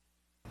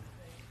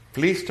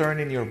Please turn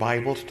in your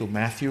Bibles to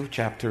Matthew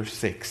chapter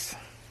 6.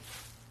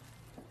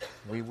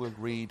 We will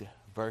read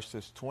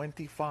verses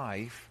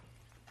 25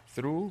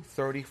 through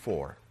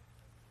 34.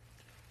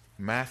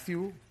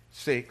 Matthew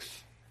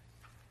 6,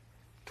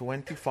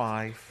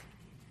 25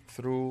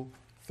 through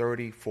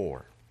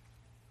 34.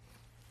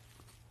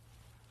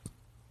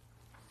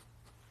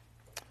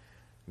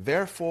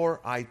 Therefore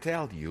I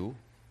tell you,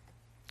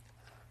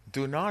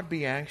 do not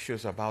be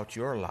anxious about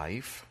your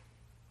life,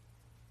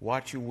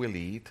 what you will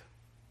eat,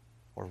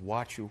 or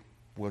what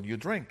will you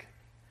drink,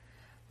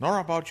 nor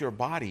about your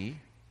body,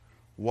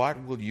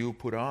 what will you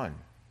put on.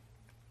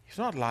 Is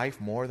not life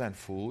more than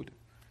food,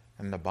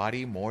 and the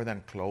body more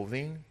than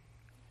clothing?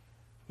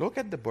 Look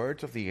at the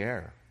birds of the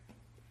air.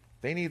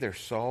 They neither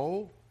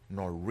sow,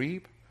 nor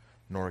reap,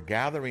 nor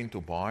gather into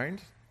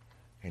barns,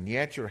 and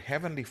yet your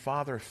heavenly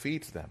Father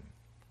feeds them.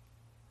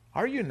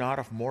 Are you not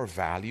of more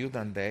value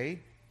than they?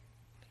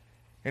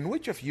 And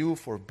which of you,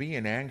 for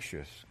being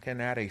anxious, can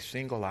add a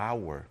single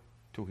hour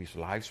to his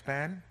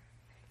lifespan?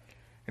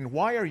 And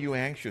why are you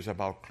anxious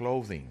about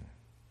clothing?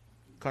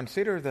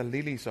 Consider the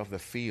lilies of the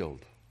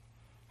field,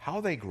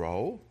 how they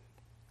grow.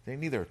 They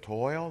neither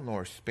toil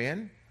nor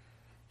spin.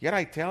 Yet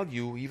I tell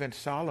you, even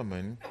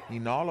Solomon,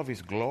 in all of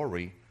his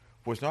glory,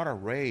 was not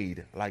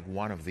arrayed like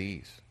one of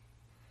these.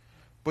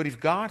 But if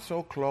God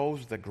so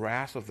clothes the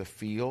grass of the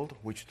field,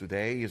 which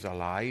today is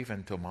alive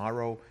and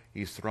tomorrow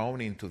is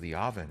thrown into the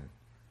oven,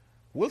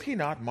 will he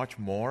not much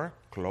more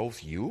clothe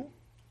you,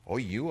 O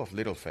you of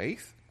little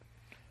faith?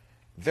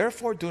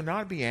 Therefore do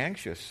not be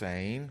anxious,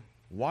 saying,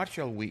 what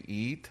shall we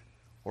eat,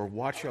 or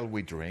what shall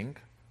we drink,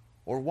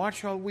 or what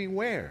shall we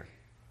wear?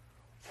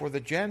 For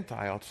the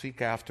Gentiles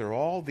seek after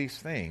all these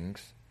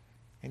things,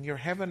 and your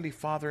heavenly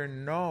Father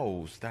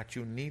knows that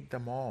you need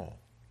them all.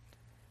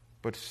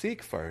 But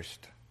seek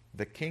first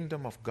the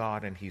kingdom of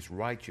God and his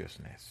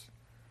righteousness,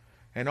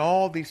 and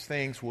all these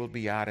things will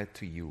be added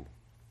to you.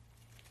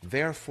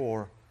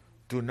 Therefore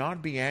do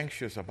not be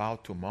anxious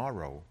about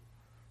tomorrow,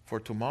 for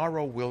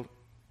tomorrow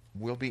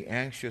will be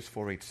anxious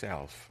for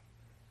itself.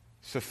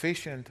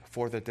 Sufficient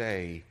for the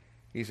day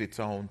is its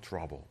own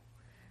trouble.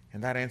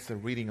 And that ends the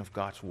reading of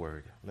God's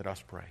word. Let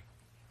us pray.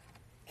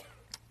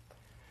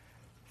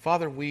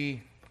 Father,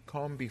 we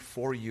come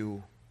before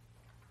you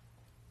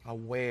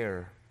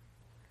aware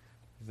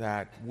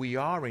that we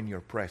are in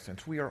your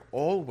presence. We are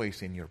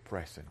always in your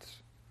presence.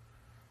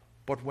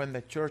 But when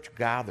the church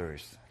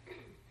gathers,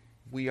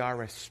 we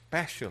are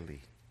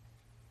especially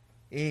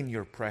in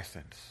your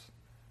presence,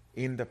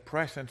 in the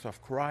presence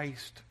of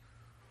Christ,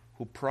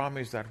 who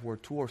promised that where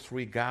two or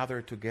three gather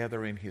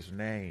together in his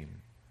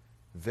name,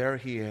 there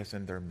he is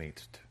in their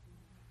midst.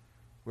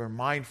 We're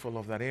mindful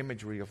of that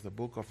imagery of the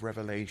book of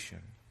Revelation,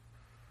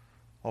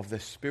 of the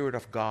Spirit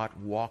of God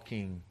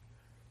walking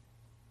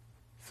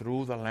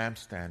through the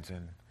lampstands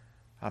and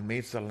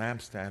amidst the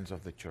lampstands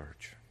of the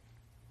church.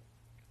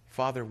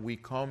 Father, we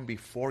come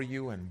before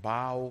you and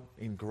bow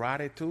in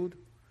gratitude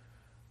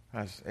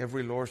as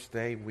every Lord's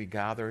Day we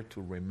gather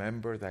to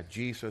remember that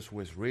Jesus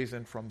was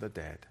risen from the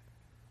dead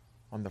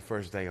on the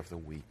first day of the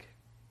week.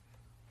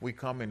 We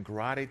come in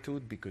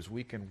gratitude because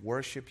we can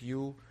worship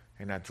you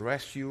and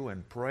address you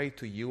and pray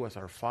to you as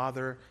our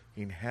Father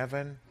in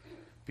heaven,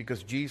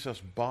 because Jesus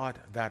bought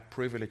that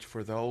privilege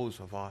for those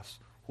of us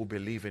who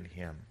believe in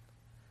him.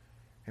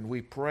 And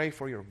we pray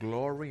for your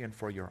glory and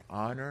for your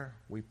honor.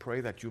 We pray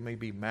that you may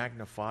be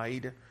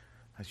magnified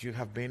as you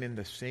have been in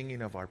the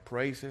singing of our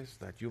praises,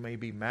 that you may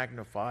be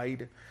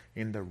magnified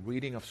in the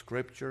reading of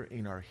Scripture,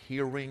 in our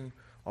hearing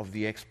of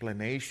the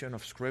explanation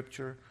of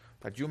Scripture,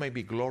 that you may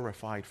be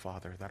glorified,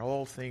 Father, that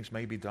all things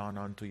may be done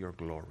unto your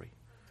glory.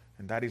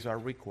 And that is our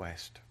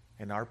request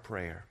and our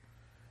prayer.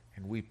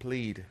 And we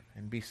plead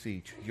and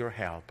beseech your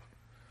help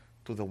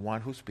to the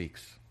one who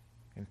speaks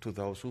and to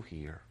those who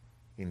hear.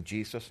 In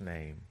Jesus'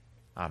 name,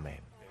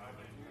 amen.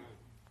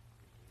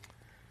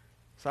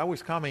 So I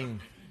was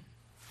coming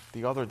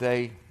the other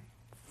day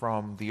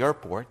from the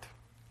airport,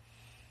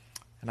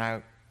 and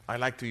I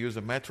like to use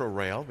a Metro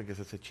Rail because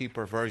it's a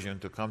cheaper version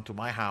to come to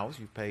my house.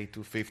 You pay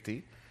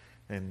 $2.50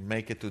 and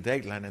make it to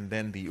Dadeland, and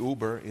then the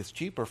Uber is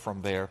cheaper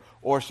from there,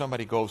 or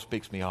somebody goes,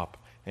 picks me up,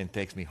 and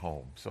takes me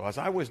home. So as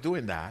I was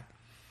doing that,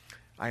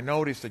 I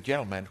noticed a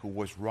gentleman who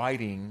was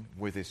riding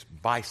with his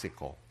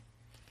bicycle.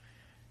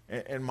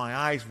 And my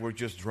eyes were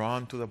just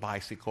drawn to the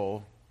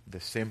bicycle, the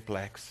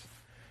simplex,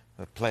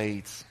 the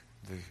plates,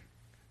 the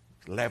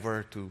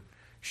lever to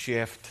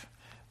shift,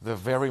 the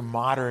very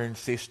modern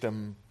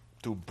system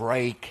to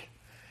brake,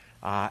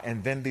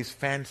 and then this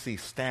fancy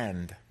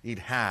stand it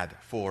had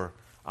for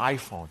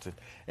iPhones.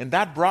 And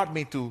that brought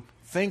me to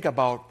think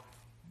about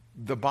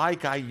the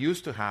bike I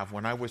used to have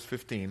when I was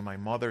 15. My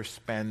mother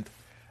spent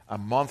a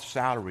month's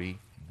salary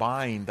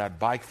buying that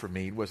bike for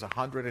me. It was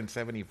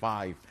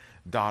 $175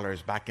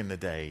 back in the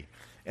day.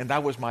 And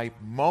that was my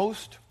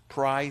most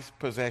prized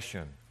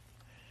possession.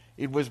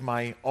 It was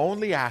my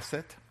only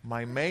asset,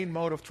 my main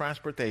mode of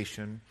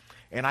transportation,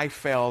 and I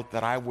felt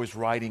that I was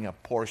riding a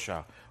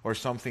Porsche or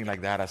something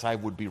like that as I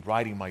would be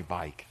riding my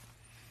bike.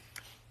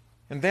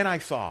 And then I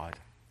thought,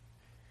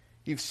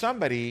 if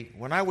somebody,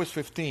 when I was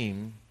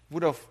 15,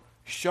 would have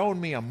shown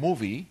me a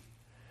movie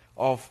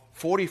of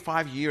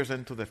 45 years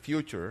into the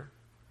future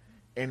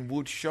and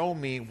would show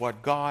me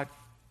what God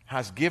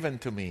has given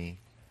to me,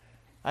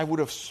 I would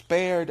have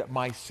spared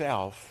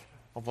myself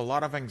of a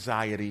lot of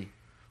anxiety,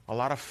 a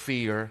lot of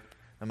fear,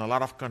 and a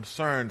lot of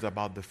concerns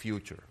about the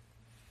future.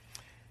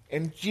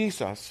 And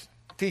Jesus'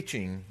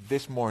 teaching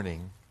this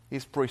morning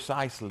is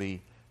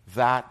precisely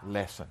that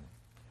lesson.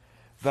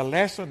 The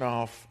lesson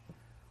of,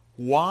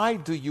 why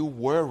do you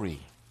worry?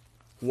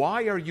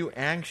 Why are you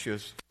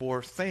anxious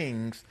for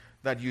things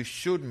that you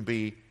shouldn't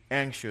be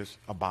anxious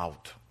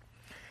about?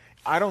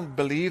 I don't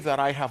believe that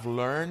I have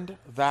learned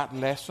that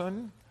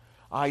lesson.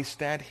 I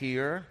stand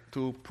here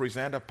to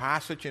present a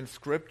passage in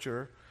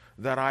Scripture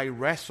that I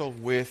wrestle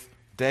with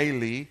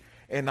daily,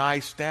 and I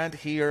stand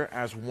here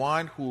as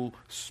one who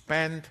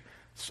spent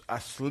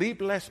a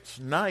sleepless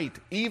night,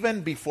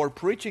 even before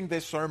preaching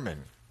this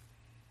sermon,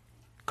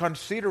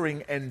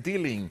 considering and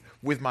dealing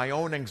with my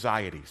own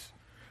anxieties.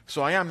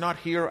 So I am not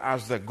here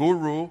as the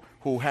guru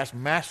who has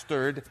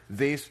mastered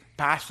this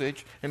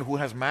passage and who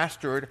has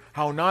mastered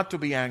how not to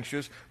be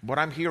anxious, but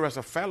I'm here as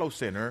a fellow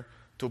sinner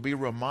to be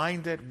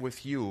reminded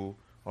with you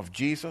of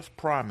Jesus'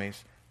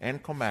 promise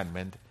and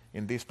commandment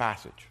in this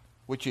passage,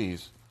 which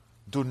is,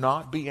 do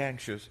not be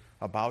anxious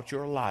about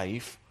your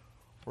life,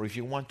 or if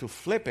you want to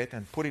flip it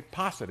and put it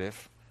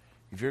positive,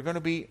 if you're going to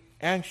be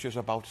anxious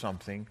about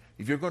something,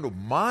 if you're going to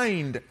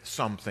mind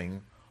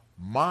something,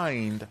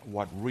 mind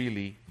what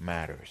really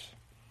matters.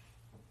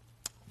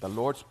 The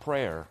Lord's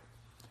Prayer,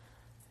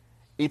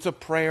 it's a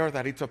prayer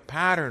that it's a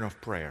pattern of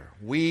prayer.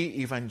 We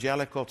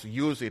evangelicals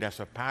use it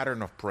as a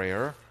pattern of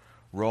prayer.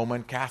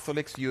 Roman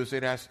Catholics use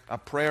it as a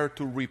prayer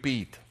to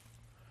repeat.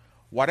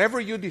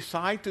 Whatever you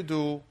decide to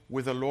do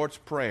with the Lord's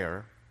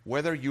Prayer,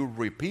 whether you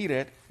repeat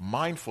it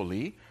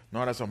mindfully,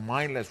 not as a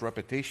mindless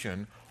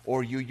repetition,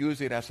 or you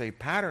use it as a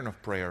pattern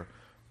of prayer,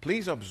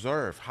 please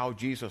observe how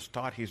Jesus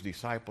taught his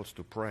disciples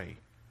to pray.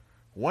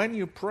 When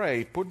you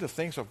pray, put the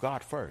things of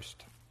God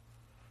first.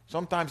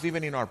 Sometimes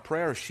even in our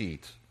prayer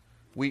sheets,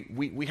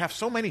 we have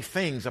so many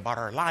things about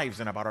our lives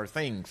and about our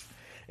things,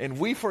 and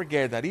we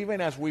forget that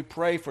even as we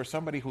pray for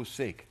somebody who's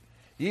sick,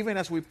 even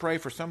as we pray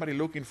for somebody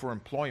looking for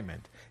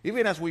employment,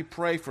 even as we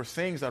pray for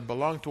things that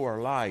belong to our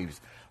lives,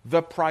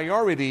 the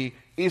priority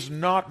is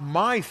not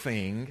my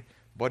thing,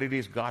 but it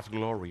is God's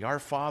glory. Our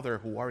Father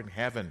who art in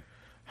heaven,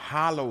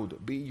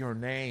 hallowed be your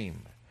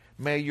name.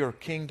 May your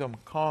kingdom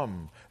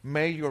come.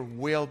 May your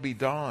will be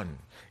done.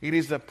 It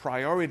is the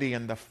priority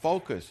and the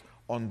focus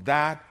on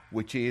that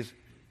which is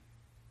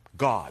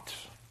God's.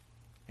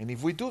 And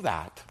if we do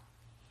that,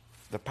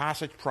 the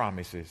passage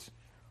promises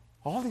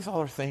all these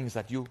other things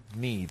that you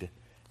need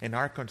and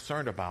are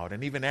concerned about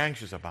and even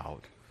anxious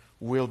about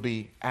will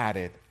be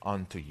added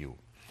unto you.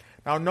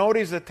 Now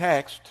notice the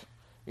text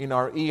in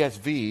our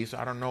ESVs.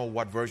 I don't know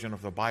what version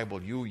of the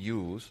Bible you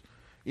use.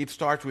 It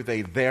starts with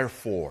a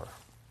therefore.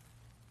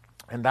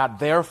 And that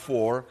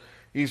therefore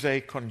is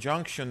a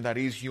conjunction that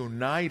is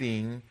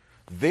uniting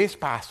this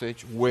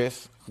passage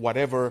with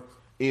whatever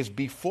is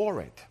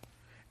before it.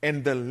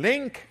 And the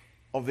link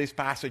of this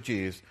passage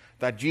is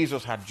that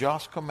Jesus had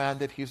just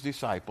commanded his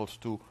disciples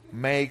to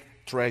make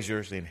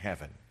treasures in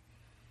heaven.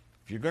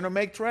 If you're going to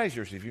make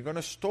treasures, if you're going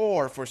to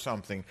store for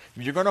something,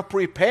 if you're going to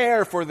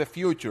prepare for the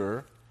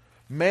future,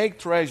 make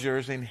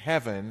treasures in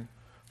heaven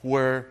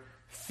where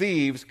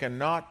thieves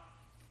cannot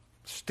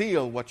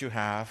steal what you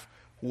have,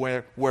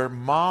 where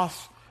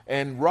moth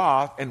and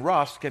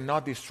rust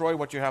cannot destroy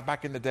what you have.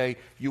 Back in the day,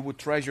 you would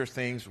treasure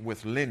things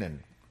with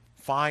linen,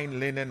 fine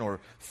linen, or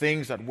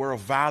things that were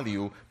of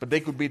value, but they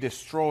could be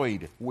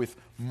destroyed with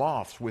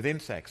moths, with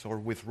insects, or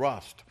with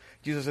rust.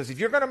 Jesus says, if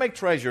you're going to make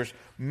treasures,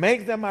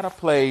 make them at a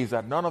place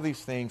that none of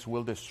these things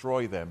will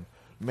destroy them.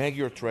 Make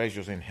your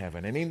treasures in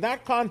heaven. And in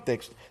that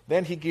context,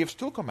 then he gives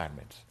two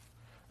commandments.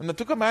 And the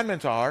two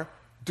commandments are,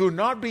 do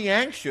not be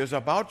anxious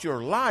about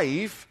your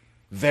life,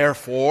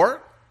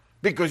 therefore,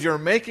 because you're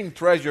making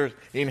treasures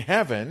in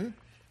heaven.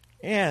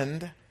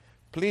 And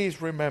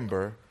please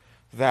remember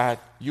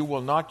that you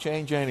will not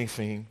change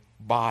anything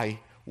by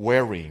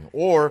worrying,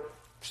 or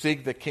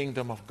seek the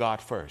kingdom of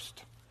God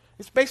first.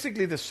 It's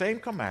basically the same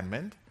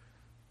commandment,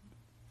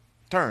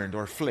 turned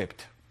or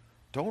flipped.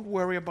 Don't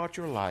worry about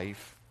your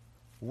life.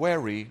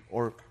 Worry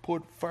or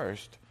put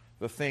first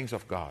the things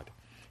of God.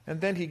 And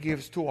then he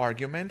gives two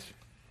arguments.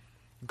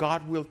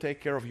 God will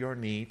take care of your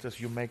needs as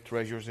you make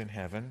treasures in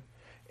heaven.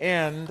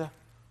 And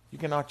you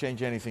cannot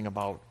change anything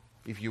about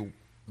if you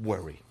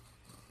worry.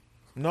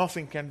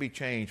 Nothing can be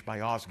changed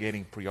by us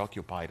getting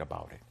preoccupied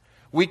about it.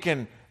 We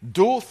can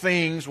do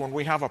things when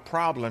we have a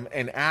problem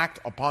and act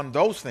upon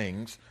those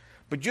things,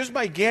 but just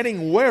by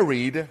getting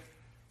worried,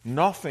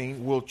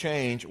 nothing will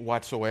change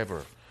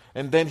whatsoever.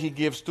 And then he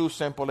gives two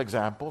simple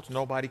examples.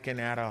 Nobody can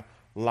add a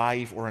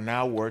life or an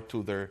hour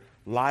to their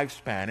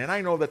lifespan. And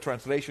I know the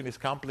translation is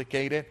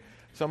complicated.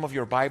 Some of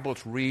your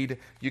Bibles read,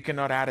 you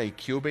cannot add a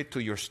cubit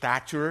to your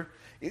stature.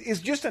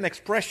 It's just an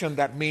expression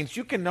that means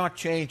you cannot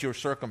change your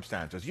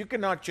circumstances. You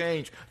cannot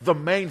change the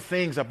main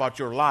things about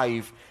your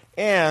life.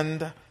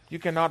 And You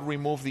cannot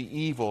remove the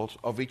evils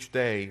of each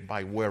day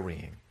by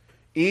worrying.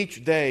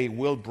 Each day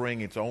will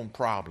bring its own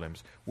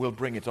problems, will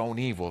bring its own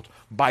evils.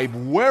 By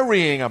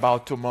worrying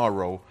about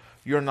tomorrow,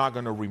 you're not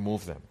going to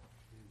remove them.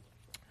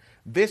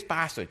 This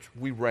passage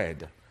we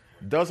read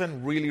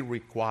doesn't really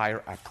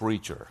require a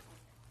preacher.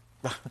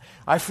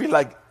 I feel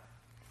like,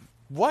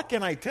 what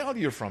can I tell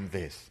you from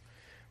this?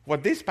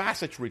 What this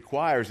passage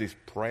requires is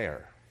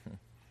prayer.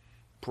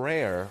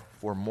 Prayer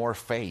for more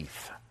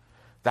faith.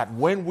 That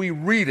when we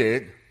read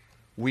it,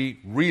 we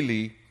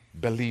really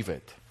believe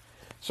it.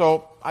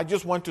 So I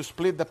just want to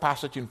split the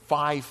passage in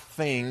 5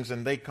 things,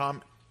 and they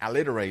come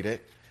alliterated.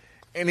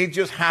 And it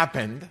just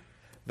happened.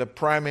 The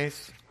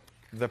premise,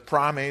 the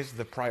promise,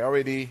 the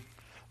priority,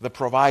 the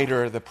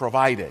provider, the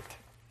provided.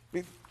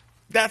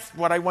 That's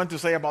what I want to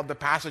say about the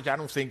passage. I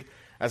don't think,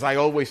 as I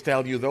always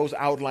tell you, those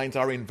outlines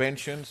are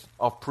inventions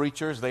of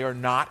preachers. They are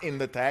not in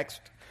the text.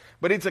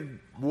 But it's a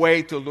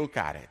way to look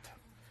at it.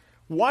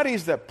 What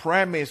is the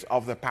premise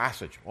of the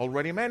passage?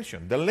 Already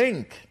mentioned. The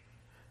link.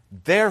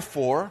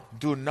 Therefore,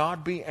 do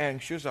not be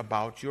anxious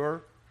about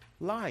your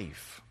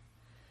life.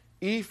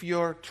 If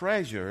your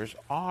treasures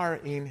are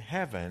in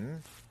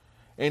heaven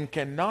and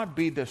cannot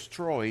be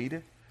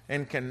destroyed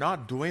and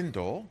cannot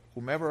dwindle,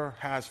 whomever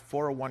has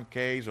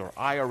 401ks or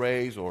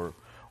IRAs or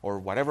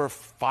whatever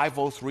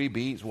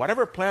 503Bs,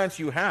 whatever plans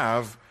you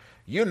have,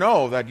 you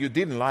know that you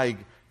didn't like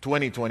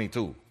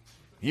 2022.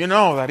 You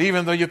know that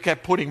even though you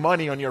kept putting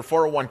money on your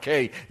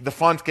 401k, the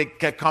funds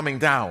kept coming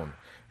down.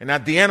 And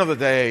at the end of the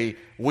day,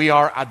 we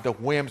are at the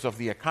whims of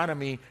the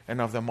economy and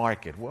of the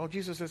market. Well,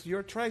 Jesus says,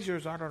 your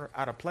treasures are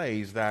at a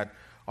place that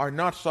are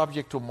not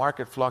subject to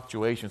market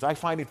fluctuations. I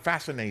find it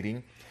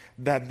fascinating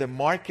that the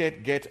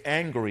market gets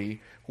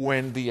angry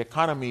when the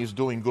economy is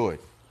doing good.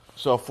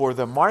 So for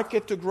the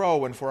market to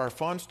grow and for our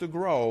funds to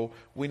grow,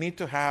 we need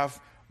to have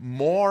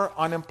more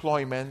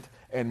unemployment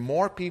and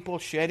more people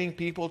shedding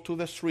people to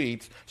the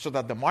streets so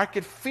that the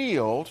market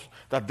feels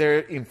that their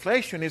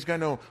inflation is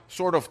going to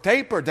sort of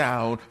taper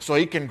down so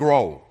it can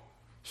grow.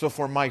 So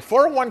for my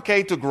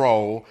 401k to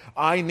grow,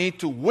 I need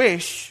to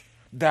wish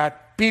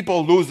that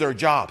people lose their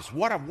jobs.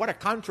 What a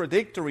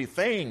contradictory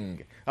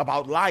thing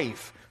about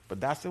life. But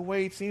that's the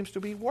way it seems to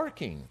be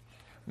working.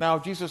 Now,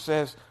 Jesus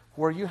says,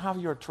 where you have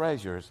your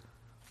treasures,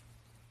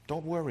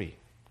 don't worry.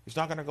 It's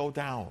not going to go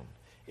down.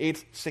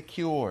 It's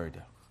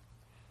secured.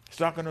 It's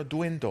not going to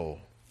dwindle.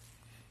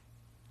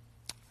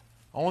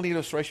 Only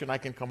illustration I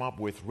can come up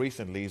with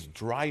recently is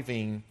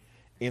driving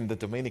in the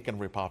Dominican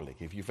Republic.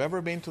 If you've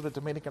ever been to the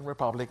Dominican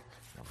Republic,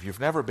 if you've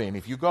never been,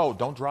 if you go,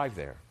 don't drive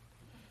there.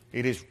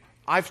 It is.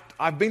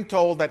 I've been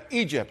told that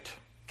Egypt,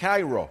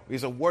 Cairo,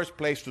 is a worse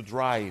place to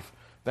drive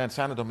than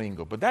Santo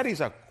Domingo. But that is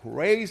a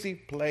crazy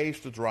place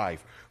to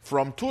drive.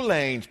 From 2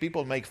 lanes,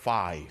 people make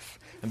 5.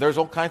 And there's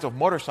all kinds of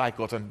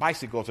motorcycles and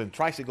bicycles and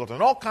tricycles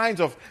and all kinds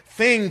of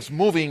things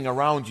moving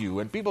around you.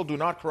 And people do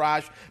not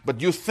crash,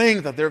 but you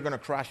think that they're going to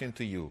crash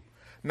into you.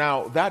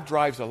 Now, that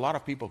drives a lot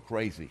of people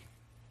crazy.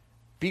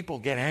 People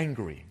get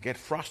angry, get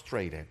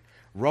frustrated,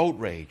 road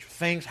rage.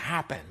 Things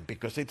happen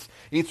because it's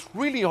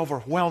really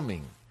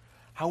overwhelming.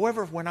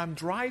 However, when I'm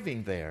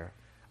driving there,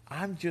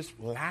 I'm just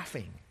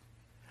laughing.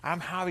 I'm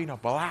having a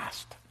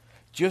blast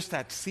just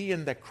at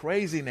seeing the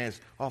craziness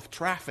of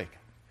traffic.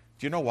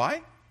 Do you know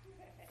why?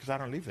 Because I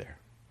don't live there.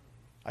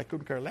 I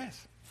couldn't care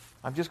less.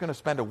 I'm just going to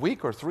spend a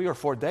week or 3 or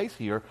 4 days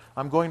here.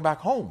 I'm going back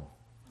home.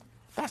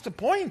 That's the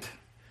point.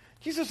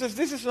 Jesus says,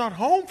 this is not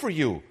home for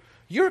you.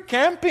 You're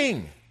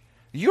camping.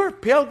 You're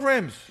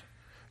pilgrims.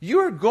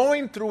 You're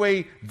going through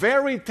a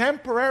very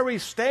temporary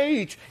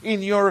stage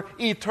in your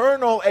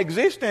eternal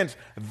existence.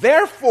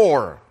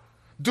 Therefore,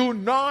 do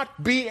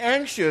not be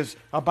anxious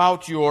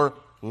about your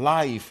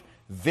life,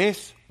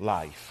 this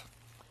life.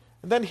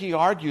 And then he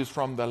argues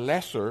from the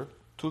lesser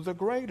to the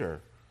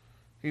greater.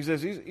 He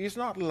says, is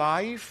not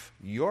life,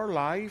 your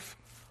life,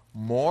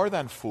 more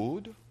than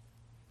food?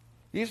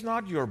 Is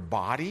not your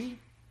body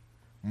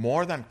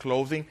more than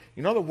clothing?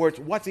 In other words,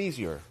 what's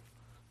easier?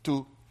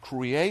 To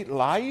create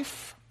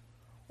life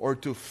or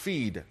to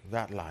feed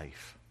that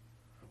life?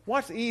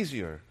 What's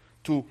easier?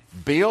 To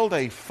build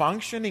a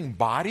functioning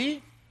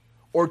body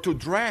or to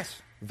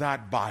dress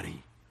that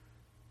body?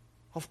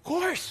 Of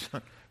course,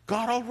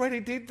 God already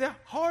did the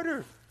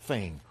harder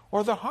thing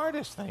or the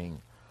hardest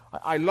thing.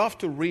 I love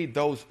to read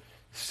those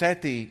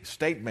SETI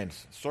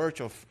statements,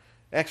 Search of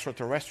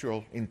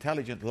Extraterrestrial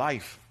Intelligent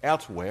Life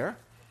Elsewhere,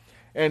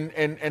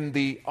 and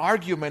the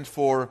argument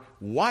for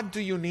what do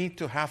you need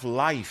to have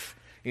life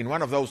in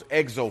one of those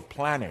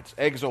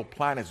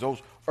exoplanets,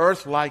 those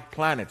Earth-like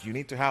planets. You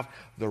need to have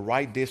the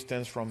right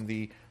distance from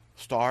the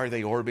star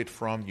they orbit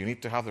from. You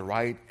need to have the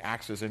right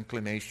axis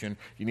inclination.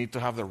 You need to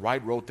have the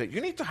right rotation.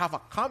 You need to have a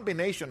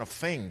combination of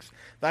things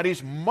that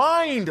is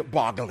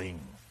mind-boggling.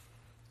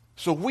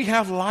 So we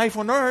have life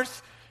on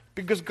Earth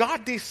because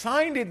God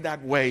designed it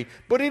that way.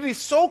 But it is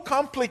so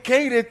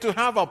complicated to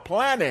have a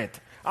planet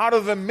out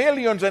of the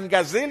millions and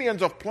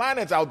gazillions of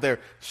planets out there.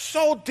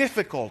 So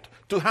difficult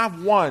to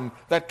have one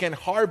that can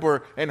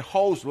harbor and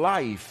host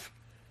life.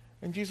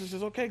 And Jesus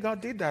says, okay, God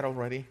did that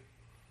already.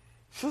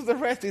 So the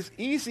rest is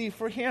easy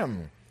for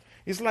him.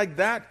 It's like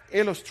that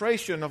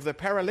illustration of the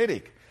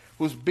paralytic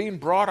who's being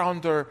brought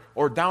under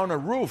or down a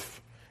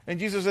roof. And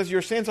Jesus says,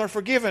 your sins are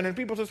forgiven. And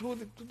people say, who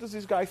does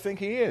this guy think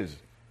he is?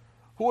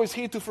 Who is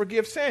he to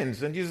forgive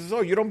sins? And Jesus says,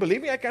 oh, you don't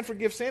believe me? I can't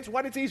forgive sins?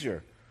 What is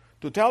easier?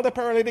 To tell the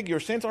paralytic your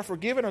sins are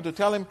forgiven, or to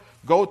tell him,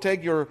 go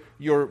take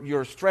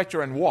your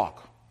stretcher and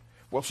walk?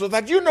 Well, so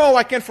that you know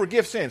I can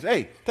forgive sins.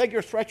 Hey, take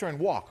your stretcher and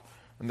walk.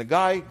 And the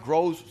guy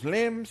grows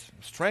limbs,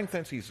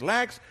 strengthens his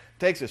legs,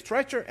 takes his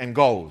stretcher and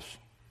goes.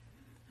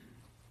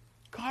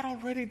 God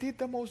already did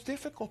the most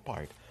difficult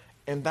part.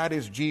 And that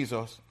is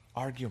Jesus'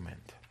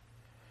 argument.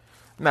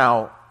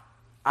 Now,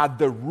 at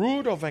the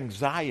root of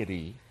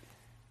anxiety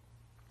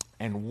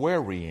and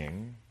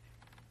worrying,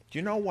 do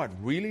you know what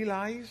really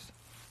lies?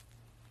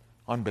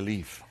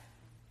 Unbelief.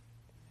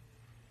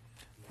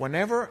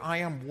 Whenever I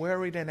am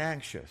worried and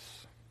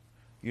anxious,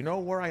 you know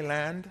where I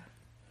land?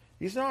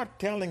 He's not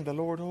telling the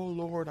Lord, oh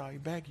Lord, I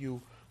beg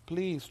you,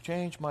 please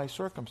change my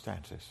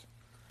circumstances.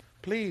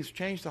 Please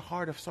change the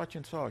heart of such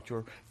and such,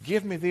 or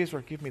give me this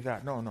or give me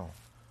that. No.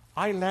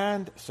 I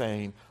land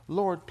saying,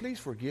 Lord, please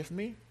forgive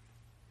me,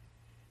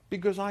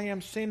 because I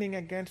am sinning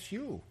against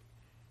you.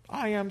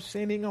 I am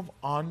sinning of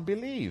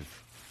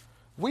unbelief.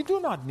 We do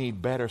not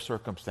need better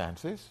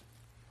circumstances.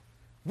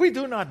 We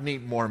do not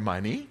need more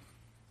money.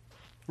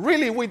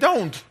 Really, we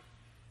don't.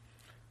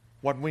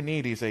 What we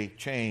need is a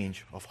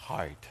change of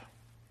heart.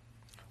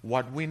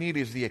 What we need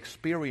is the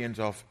experience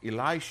of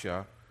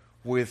Elisha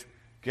with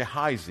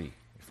Gehazi,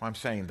 if I'm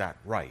saying that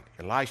right.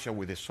 Elisha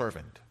with his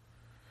servant.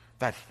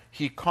 That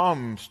he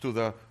comes to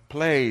the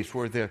place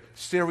where the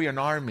Syrian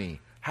army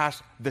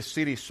has the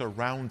city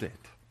surrounded.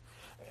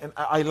 And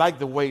I like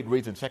the way it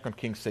reads in 2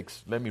 Kings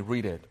 6. Let me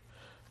read it.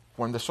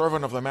 When the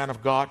servant of the man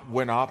of God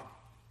went out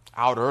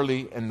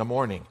early in the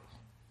morning,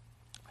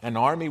 an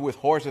army with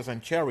horses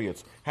and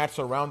chariots had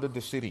surrounded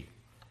the city.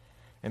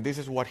 And this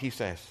is what he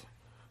says.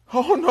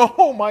 Oh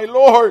no, my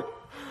Lord,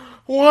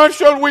 what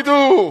shall we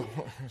do?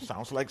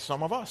 Sounds like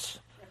some of us.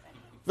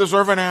 The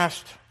servant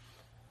asked,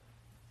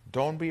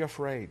 don't be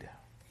afraid.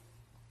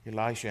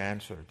 Elisha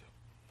answered,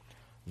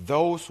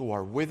 those who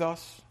are with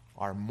us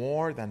are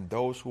more than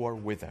those who are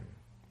with them.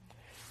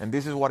 And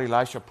this is what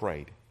Elisha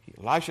prayed.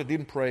 Elisha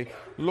didn't pray,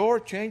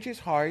 Lord, change his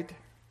heart.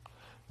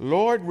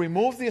 Lord,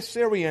 remove the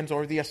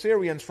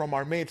Assyrians from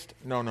our midst.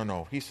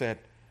 No. He said,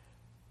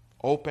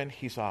 open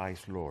his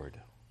eyes, Lord,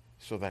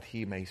 so that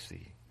he may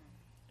see.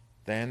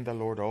 Then the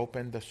Lord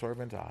opened the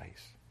servant's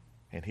eyes,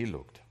 and he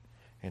looked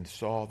and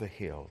saw the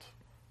hills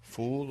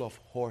full of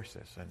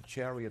horses and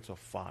chariots of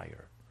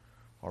fire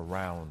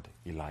around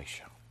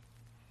Elisha.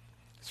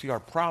 See,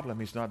 our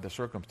problem is not the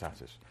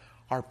circumstances.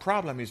 Our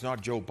problem is not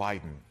Joe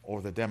Biden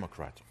or the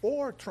Democrats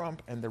or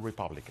Trump and the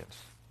Republicans.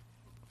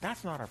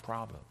 That's not our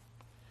problem.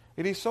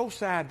 It is so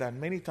sad that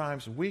many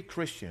times we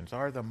Christians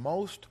are the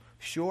most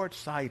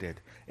short-sighted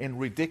and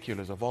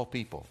ridiculous of all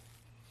people.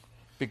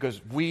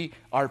 Because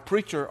our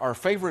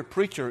favorite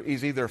preacher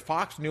is either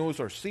Fox News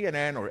or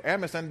CNN or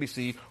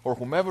MSNBC or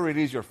whomever it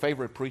is your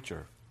favorite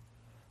preacher.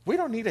 We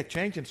don't need a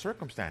change in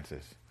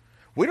circumstances.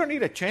 We don't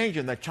need a change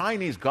in the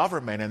Chinese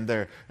government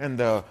and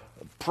the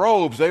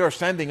probes they are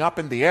sending up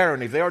in the air,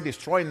 and if they are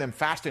destroying them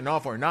fast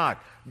enough or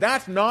not.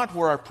 That's not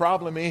where our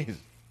problem is.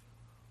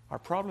 Our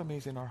problem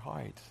is in our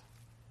hearts.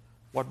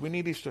 What we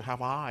need is to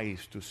have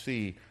eyes to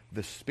see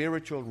the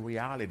spiritual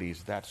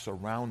realities that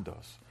surround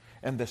us.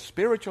 And the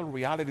spiritual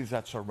realities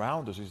that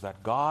surround us is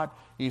that God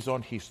is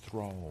on his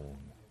throne.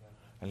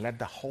 And let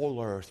the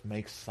whole earth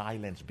make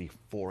silence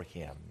before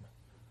him.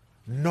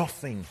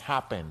 Nothing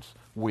happens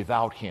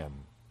without him.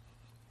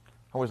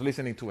 I was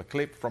listening to a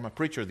clip from a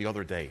preacher the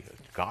other day.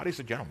 God is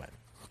a gentleman,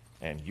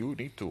 and you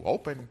need to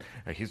open.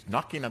 He's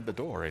knocking at the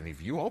door, and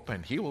if you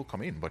open, he will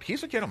come in. But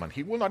he's a gentleman.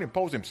 He will not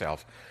impose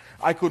himself.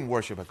 I couldn't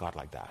worship a God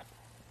like that.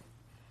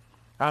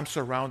 I'm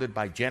surrounded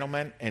by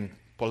gentlemen and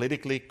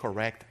politically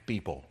correct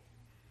people.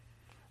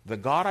 The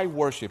God I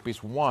worship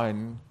is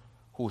one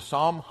who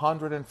Psalm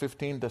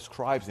 115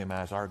 describes him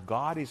as. Our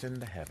God is in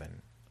the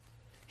heaven.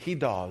 He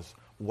does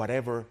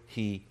whatever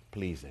he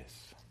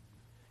pleases.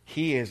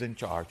 He is in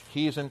charge.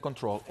 He is in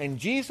control. And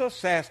Jesus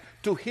says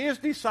to his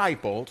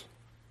disciples,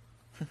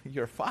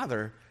 your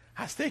Father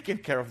has taken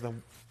care of the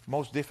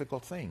most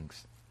difficult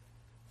things.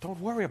 Don't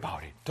worry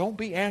about it. Don't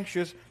be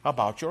anxious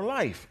about your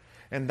life.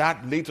 And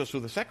that leads us to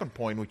the second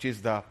point, which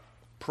is the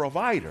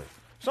provider.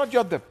 It's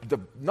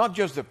not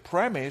just the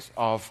premise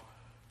of,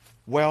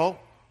 well,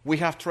 we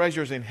have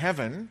treasures in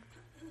heaven.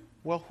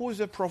 Well, who is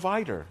the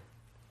provider?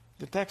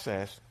 The text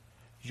says,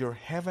 your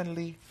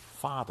heavenly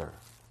Father.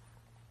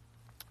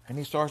 And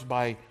he starts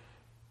by,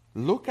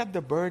 look at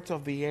the birds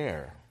of the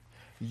air.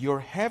 Your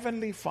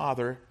heavenly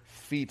Father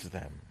feeds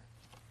them.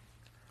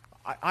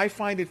 I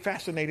find it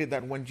fascinating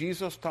that when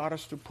Jesus taught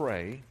us to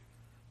pray,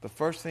 the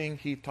first thing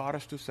he taught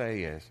us to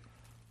say is,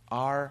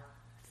 our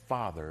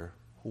Father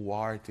who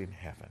art in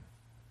heaven.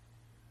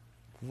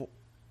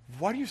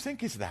 What do you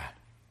think is that?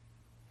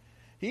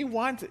 He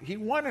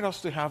wanted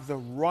us to have the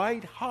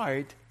right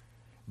heart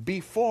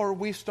before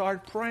we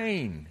start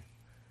praying.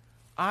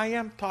 I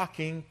am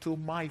talking to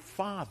my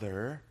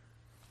Father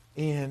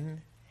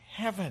in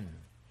heaven.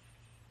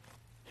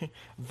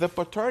 The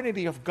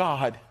paternity of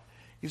God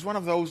is one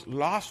of those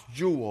lost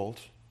jewels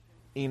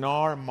in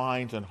our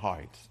minds and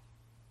hearts.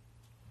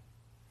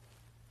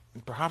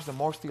 And perhaps the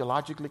more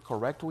theologically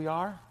correct we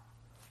are,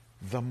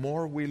 the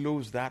more we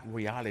lose that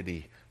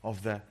reality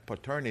of the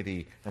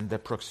paternity and the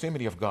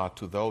proximity of God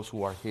to those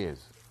who are His.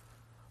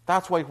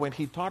 That's why when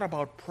He taught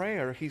about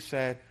prayer, He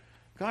said,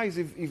 guys,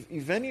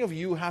 if any of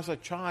you has a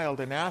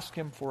child and ask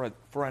him for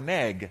an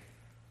egg,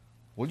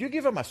 will you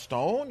give him a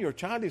stone? Your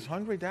child is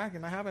hungry, Dad,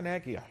 can I have an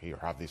egg? Yeah, here,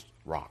 have this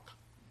rock.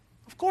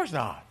 Of course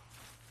not.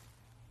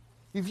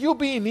 If you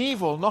being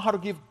evil know how to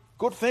give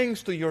good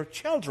things to your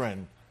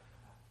children,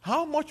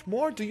 how much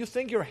more do you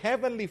think your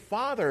heavenly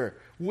Father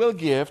will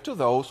give to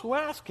those who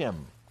ask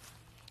Him?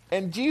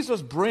 And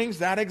Jesus brings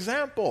that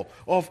example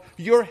of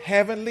your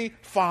heavenly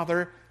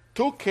Father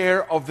took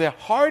care of the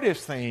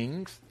hardest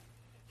things.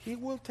 He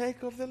will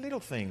take of the little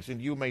things.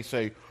 And you may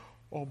say,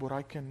 oh, but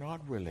I cannot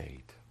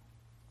relate.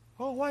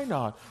 Oh, why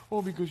not?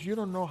 Oh, because you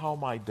don't know how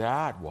my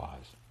dad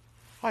was.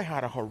 I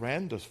had a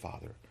horrendous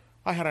father.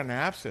 I had an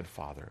absent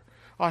father.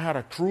 I had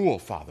a cruel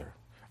father.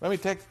 Let me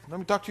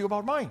talk to you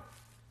about mine.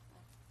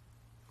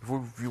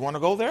 If you want to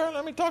go there,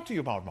 let me talk to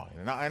you about mine.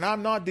 And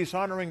I'm not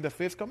dishonoring the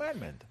fifth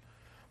commandment.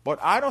 But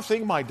I don't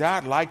think my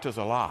dad liked us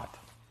a lot.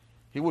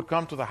 He would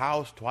come to the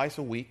house twice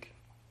a week.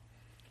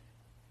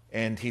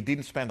 And he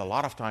didn't spend a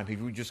lot of time. He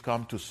would just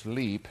come to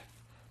sleep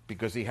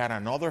because he had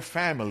another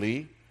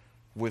family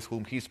with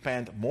whom he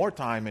spent more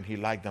time and he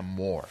liked them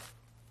more.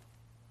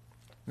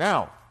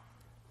 Now,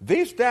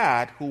 this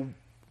dad, who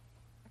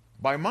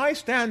by my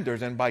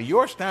standards and by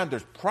your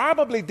standards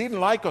probably didn't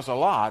like us a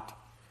lot,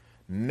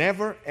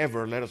 never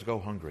ever let us go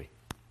hungry.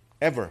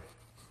 Ever.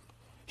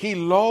 He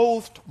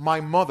loathed my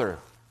mother,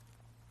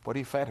 but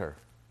he fed her.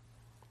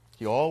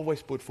 He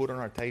always put food on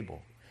our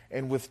table.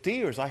 And with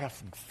tears, I have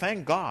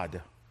thanked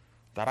God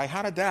that I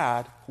had a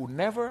dad who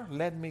never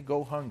let me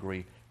go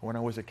hungry when I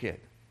was a kid.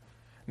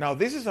 Now,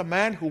 this is a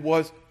man who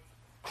was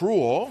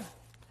cruel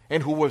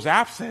and who was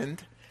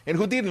absent and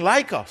who didn't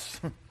like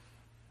us.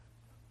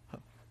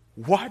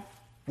 What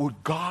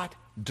would God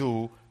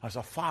do as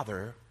a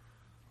father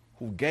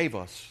who gave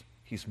us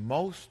His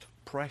most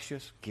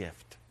precious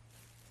gift,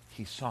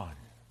 His Son?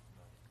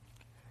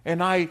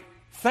 And I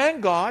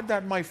thank God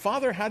that my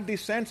father had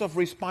this sense of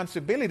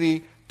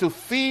responsibility to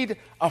feed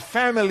a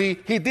family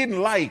he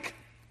didn't like.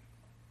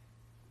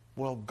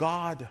 Well,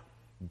 God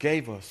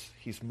gave us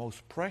His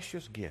most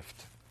precious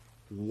gift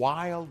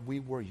while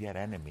we were yet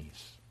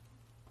enemies.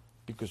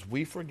 Because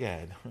we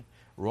forget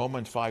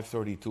Romans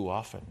 5:32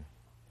 often.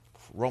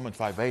 Romans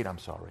 5:8, I'm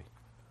sorry.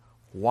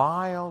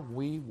 While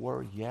we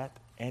were yet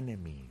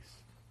enemies,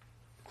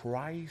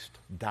 Christ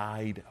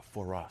died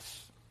for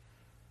us.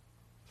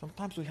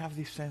 Sometimes we have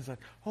this sense that,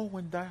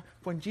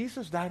 when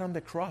Jesus died on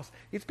the cross,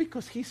 it's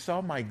because He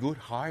saw my good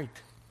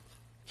heart.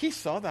 He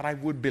saw that I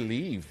would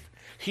believe.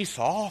 He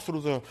saw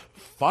through the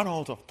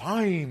funnels of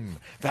time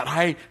that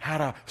I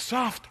had a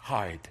soft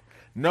heart.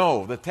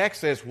 No, the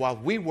text says, while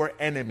we were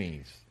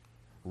enemies,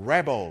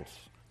 rebels,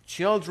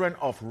 children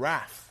of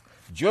wrath,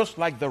 just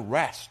like the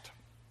rest.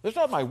 Those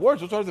are not my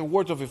words, those are the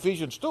words of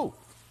Ephesians 2.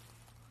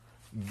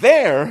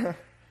 There,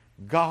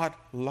 God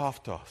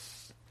loved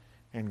us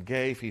and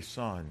gave His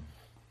Son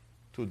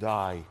to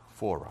die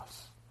for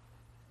us.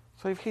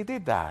 So if He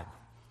did that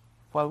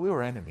while we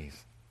were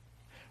enemies,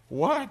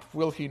 what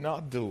will He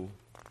not do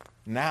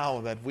now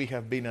that we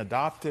have been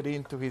adopted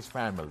into His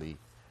family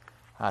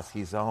as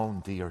His own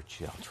dear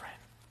children?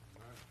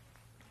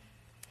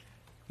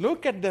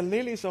 Look at the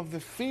lilies of the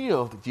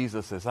field,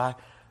 Jesus says.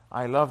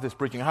 I love this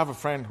preaching. I have a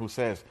friend who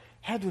says,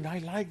 Edwin, I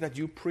like that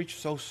you preach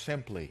so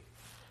simply.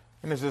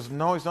 And he says,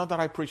 no, it's not that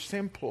I preach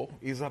simple.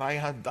 It's that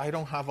I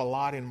don't have a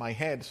lot in my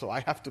head, so I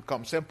have to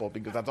come simple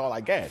because that's all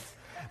I get.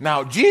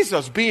 Now,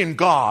 Jesus, being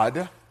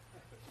God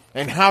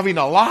and having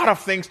a lot of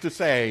things to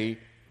say,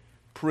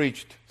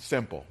 preached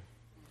simple.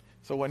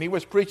 So when He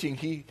was preaching,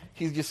 he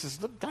just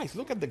says, look, guys,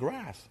 look at the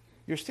grass.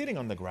 You're sitting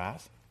on the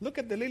grass. Look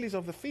at the lilies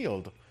of the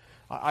field.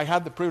 I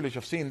had the privilege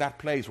of seeing that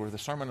place where the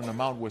Sermon on the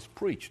Mount was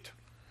preached.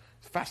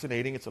 It's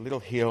fascinating. It's a little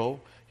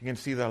hill. You can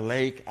see the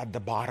lake at the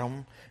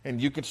bottom,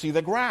 and you can see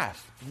the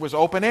grass. It was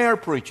open air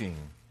preaching.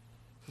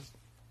 Just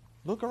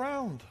look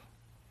around.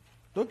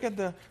 Look at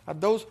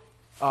those,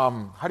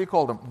 how do you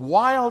call them?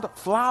 Wild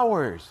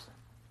flowers.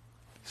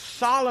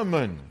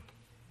 Solomon,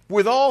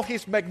 with all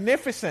his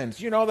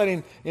magnificence. You know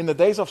that in the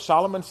days of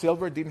Solomon,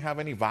 silver didn't have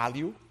any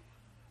value.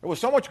 There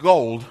was so much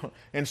gold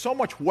and so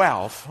much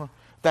wealth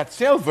that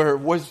silver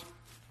was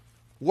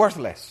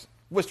worthless.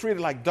 It was treated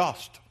like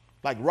dust,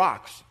 like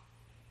rocks.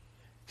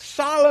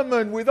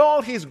 Solomon, with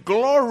all his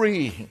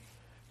glory,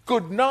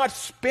 could not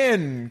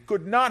spin,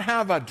 could not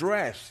have a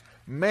dress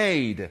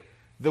made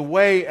the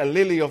way a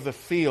lily of the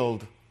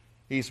field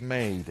is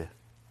made.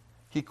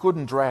 He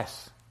couldn't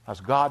dress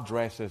as God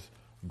dresses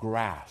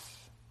grass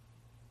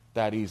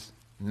that is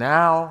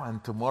now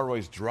and tomorrow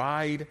is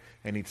dried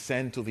and it's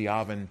sent to the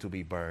oven to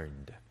be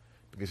burned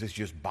because it's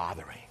just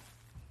bothering.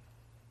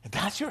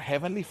 That's your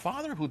Heavenly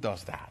Father who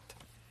does that.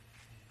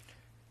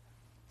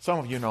 Some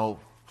of you know,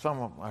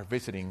 some are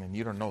visiting and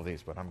you don't know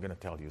this, but I'm going to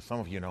tell you. Some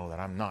of you know that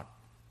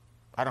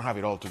I don't have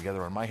it all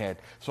together in my head.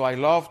 So I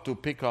love to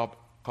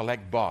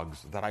collect bugs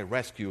that I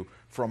rescue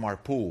from our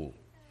pool.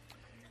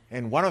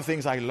 And one of the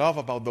things I love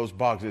about those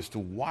bugs is to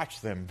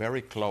watch them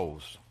very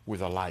close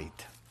with a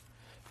light.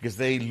 Because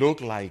they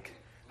look like,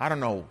 I don't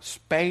know,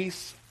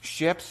 space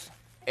ships,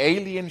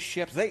 alien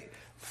ships.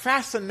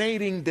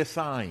 Fascinating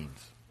designs.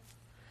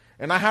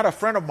 And I had a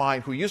friend of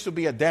mine who used to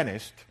be a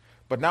dentist,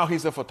 but now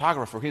he's a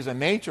photographer. He's a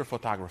nature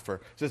photographer.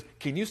 Says,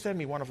 can you send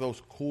me one of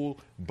those cool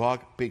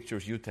bug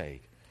pictures you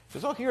take?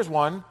 Says, oh, here's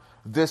one.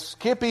 This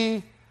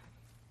Skippy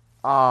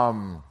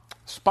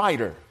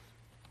spider.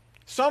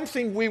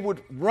 Something we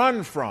would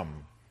run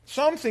from.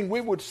 Something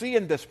we would see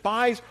and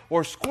despise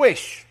or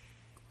squish.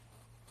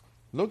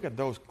 Look at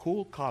those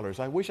cool colors.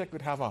 I wish I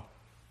could have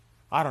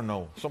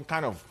some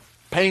kind of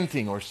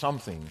painting or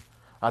something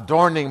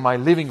adorning my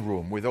living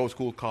room with those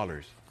cool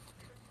colors.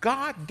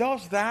 God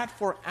does that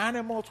for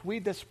animals we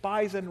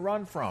despise and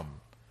run from.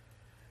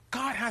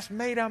 God has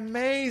made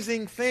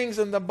amazing things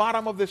in the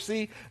bottom of the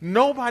sea.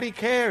 Nobody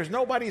cares.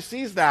 Nobody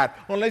sees that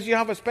unless you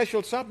have a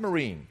special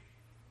submarine.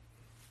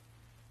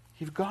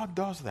 If God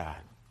does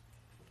that,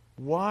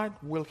 what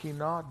will He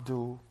not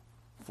do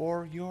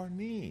for your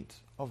needs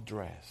of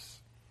dress?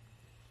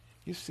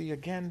 You see,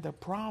 again, the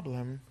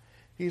problem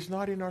is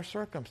not in our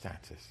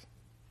circumstances.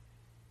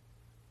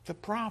 The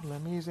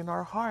problem is in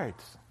our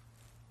hearts.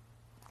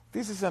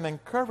 This is an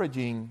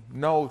encouraging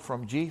note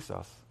from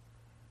Jesus,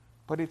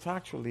 but it's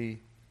actually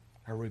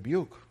a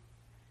rebuke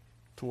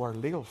to our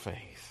little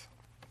faith.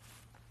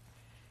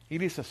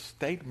 It is a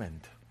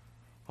statement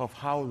of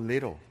how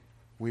little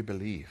we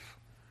believe,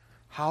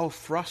 how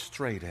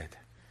frustrated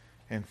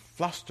and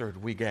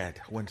flustered we get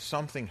when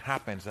something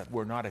happens that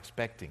we're not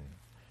expecting.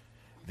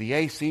 The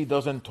AC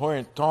doesn't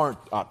turn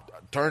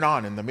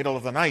on in the middle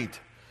of the night.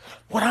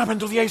 What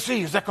happened to the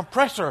AC? Is the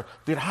compressor?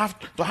 Do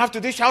I have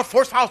to dish out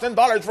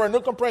 $4,000 for a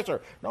new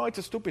compressor? No, it's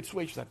a stupid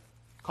switch that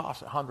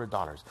costs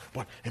 $100.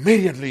 But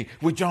immediately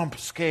we jump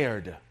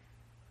scared.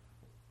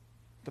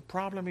 The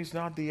problem is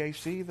not the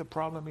AC. The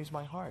problem is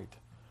my heart.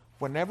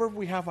 Whenever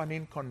we have an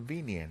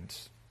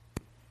inconvenience,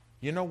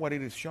 you know what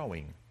it is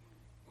showing?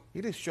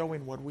 It is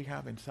showing what we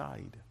have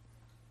inside.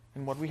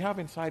 And what we have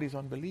inside is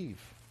unbelief.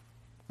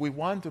 We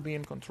want to be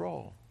in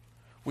control.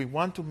 We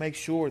want to make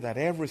sure that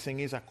everything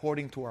is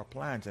according to our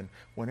plans. And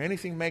when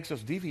anything makes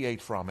us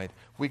deviate from it,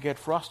 we get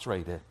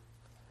frustrated.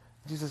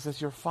 Jesus says,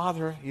 your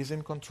Father is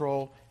in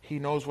control. He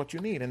knows what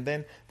you need. And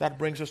then that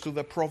brings us to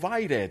the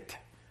provided.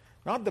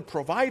 Not the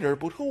provider,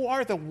 but who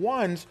are the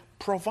ones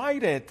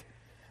provided?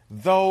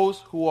 Those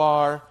who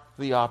are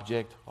the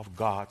object of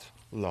God's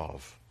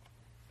love.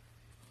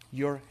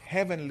 Your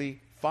Heavenly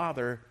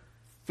Father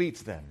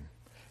feeds them.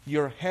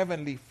 Your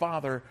Heavenly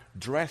Father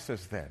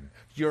dresses them.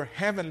 Your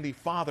Heavenly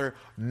Father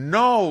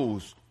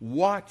knows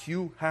what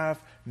you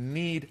have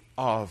need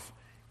of,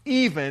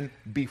 even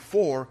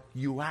before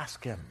you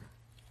ask Him.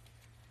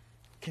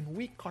 Can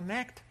we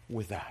connect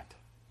with that?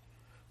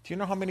 Do you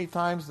know how many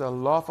times the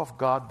love of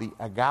God, the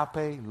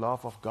agape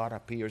love of God,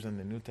 appears in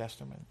the New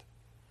Testament?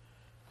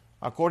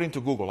 According to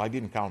Google, I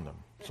didn't count them.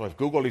 So if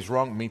Google is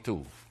wrong, me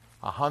too.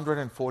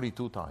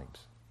 142 times.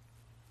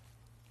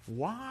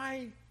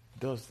 Why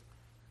does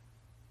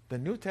the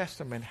New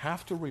Testament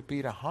have to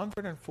repeat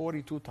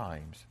 142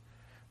 times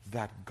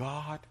that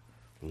God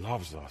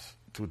loves us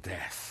to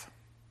death?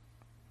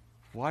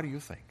 Why do you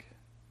think?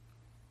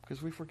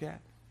 Because we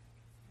forget.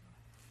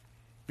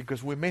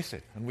 Because we miss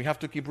it, and we have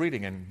to keep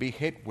reading and be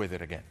hit with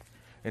it again.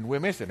 And we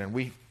miss it, and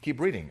we keep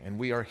reading, and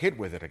we are hit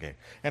with it again.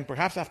 And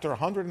perhaps after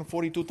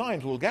 142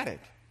 times, we'll get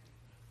it.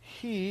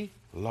 He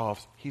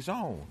loves His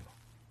own.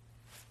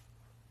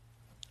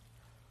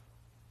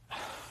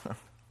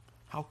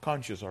 How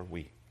conscious are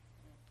we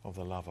of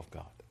the love of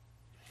God?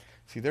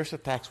 See, there's a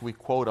text we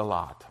quote a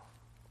lot.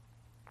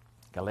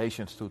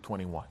 Galatians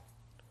 2:21.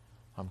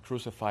 I'm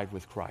crucified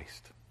with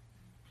Christ.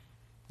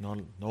 No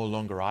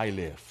longer I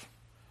live,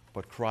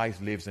 but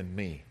Christ lives in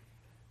me.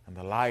 And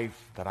the life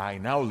that I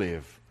now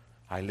live,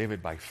 I live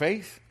it by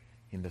faith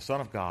in the Son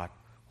of God,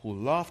 who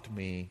loved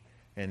me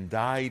and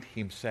died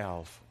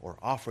Himself or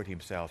offered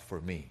Himself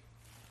for me.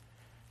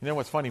 You know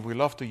what's funny? We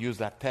love to use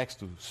that text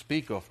to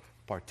speak of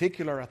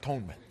particular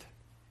atonement.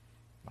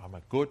 I'm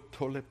a good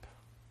tulip,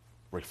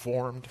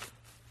 reformed,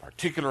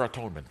 particular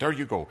atonement. There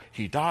you go.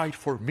 He died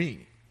for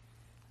me.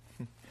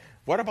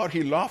 What about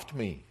He loved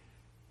me?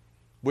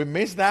 We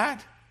miss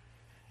that?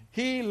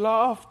 He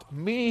loved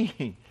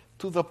me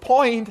to the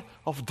point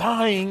of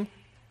dying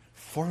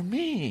for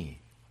me.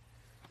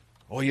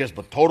 Oh yes,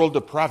 but total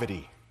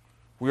depravity.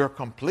 We are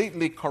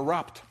completely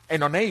corrupt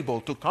and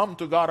unable to come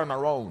to God on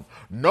our own.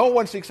 No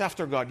one seeks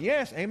after God.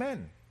 Yes,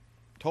 amen.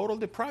 Total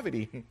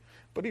depravity.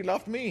 But He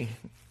loved me.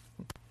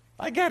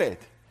 I get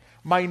it.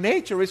 My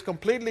nature is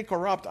completely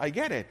corrupt. I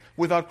get it.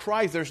 Without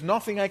Christ, there's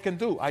nothing I can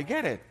do. I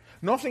get it.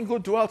 Nothing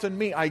good dwells in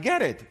me. I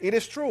get it. It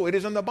is true. It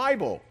is in the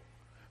Bible.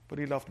 But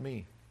He loved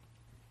me.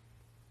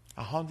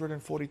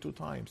 142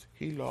 times,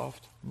 He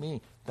loved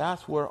me.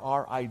 That's where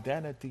our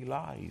identity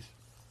lies.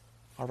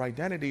 Our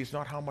identity is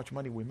not how much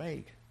money we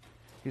make.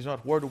 It's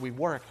not where do we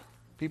work.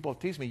 People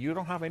tease me, you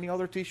don't have any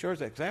other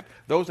t-shirts except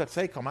those that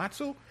say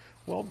Komatsu?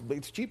 Well,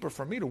 it's cheaper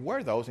for me to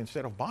wear those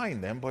instead of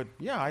buying them, but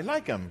yeah, I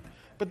like them.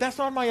 But that's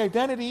not my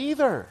identity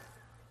either.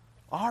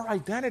 Our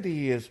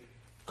identity is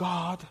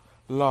God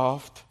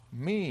loved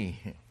me.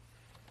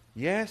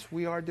 Yes,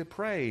 we are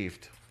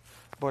depraved,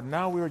 but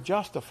now we are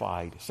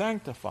justified,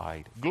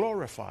 sanctified,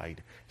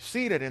 glorified,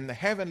 seated in the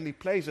heavenly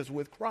places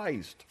with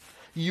Christ,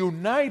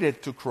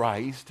 united to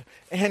Christ,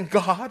 and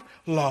God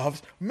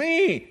loves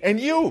me and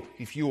you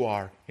if you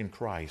are in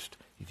Christ,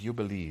 if you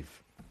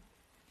believe.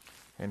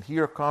 And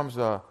here comes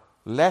a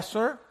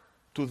lesser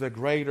to the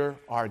greater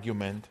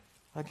argument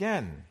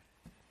again.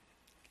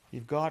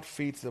 If God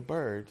feeds the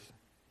birds,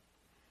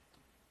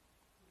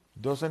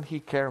 doesn't He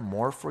care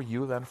more for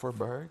you than for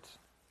birds?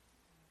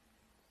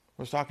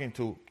 I was talking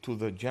to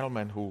the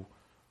gentleman who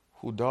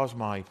does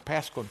my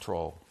pest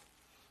control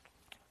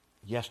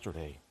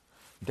yesterday.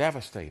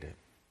 Devastated.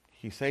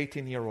 His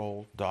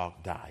 18-year-old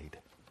dog died.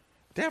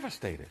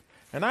 Devastated.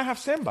 And I have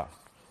Simba.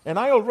 And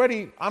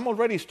I'm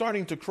already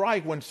starting to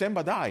cry when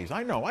Simba dies.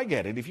 I know, I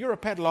get it. If you're a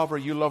pet lover,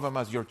 you love them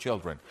as your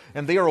children.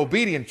 And they are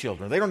obedient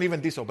children. They don't even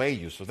disobey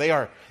you. So they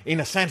are, in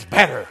a sense,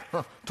 better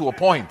to a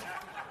point.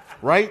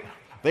 Right?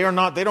 They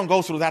don't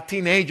go through that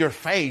teenager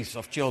phase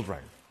of children.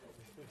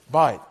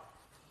 But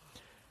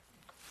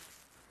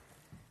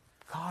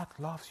God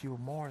loves you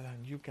more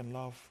than you can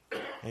love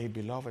a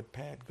beloved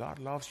pet. God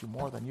loves you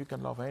more than you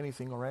can love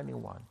anything or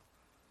anyone.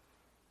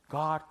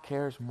 God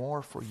cares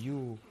more for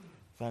you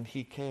than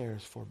He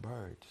cares for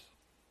birds.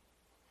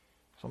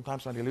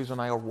 Sometimes Aunt Elisa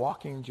and I are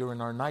walking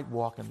during our night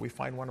walk and we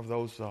find one of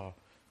those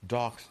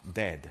dogs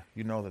dead.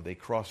 You know that they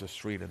cross the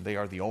street and they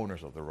are the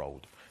owners of the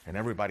road and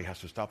everybody has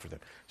to stop for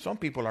them. Some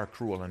people are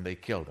cruel and they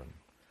kill them.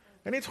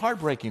 And it's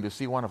heartbreaking to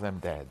see one of them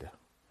dead.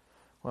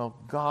 Well,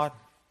 God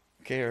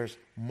cares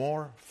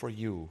more for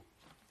you,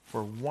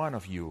 for one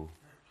of you,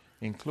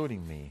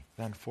 including me,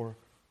 than for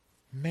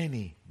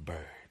many birds.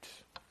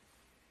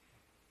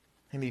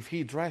 And if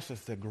He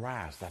dresses the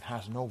grass that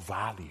has no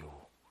value,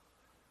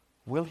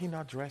 will He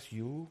not dress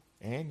you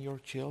and your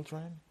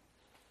children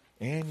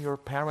and your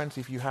parents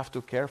if you have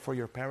to care for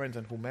your parents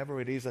and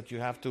whomever it is that you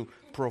have to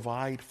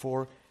provide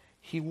for?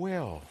 He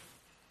will.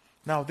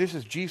 Now, this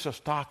is Jesus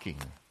talking.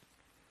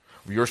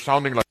 You're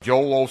sounding like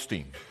Joel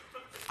Osteen.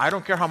 I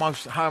don't care how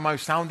am I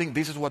sounding.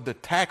 This is what the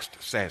text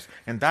says.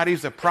 And that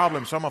is the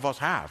problem some of us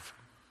have.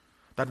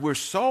 That we're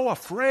so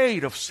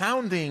afraid of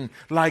sounding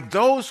like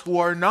those who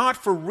are not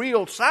for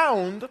real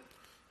sound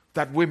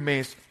that we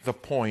miss the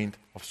point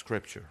of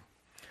Scripture.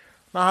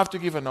 Now I have to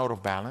give a note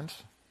of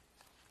balance.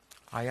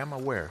 I am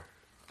aware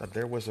that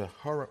there was a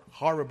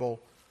horrible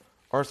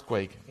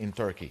earthquake in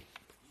Turkey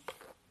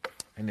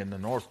and in the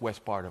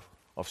northwest part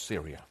of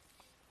Syria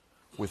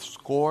with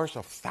scores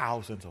of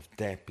thousands of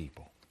dead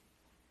people.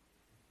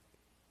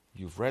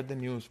 You've read the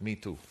news, me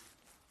too.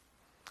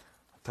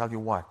 I'll tell you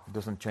what, it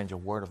doesn't change a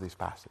word of this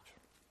passage.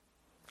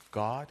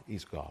 God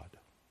is God.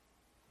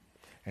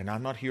 And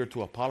I'm not here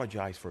to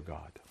apologize for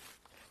God.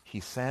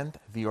 He sent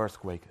the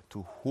earthquake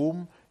to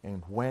whom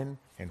and when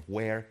and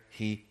where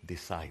He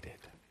decided.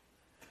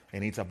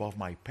 And it's above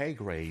my pay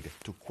grade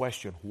to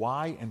question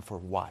why and for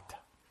what.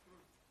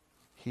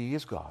 He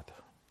is God.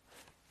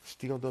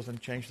 Still doesn't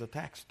change the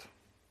text.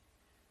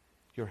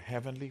 Your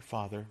heavenly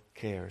Father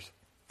cares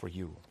for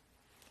you.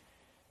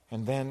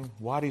 And then,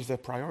 what is the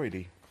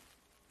priority?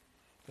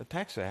 The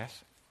text says,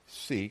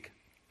 seek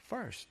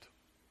first.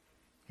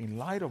 In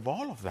light of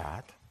all of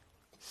that,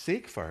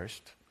 seek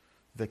first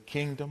the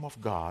kingdom of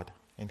God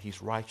and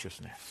His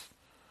righteousness.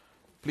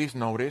 Please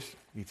notice,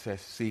 it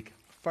says seek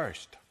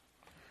first.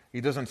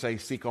 It doesn't say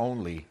seek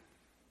only.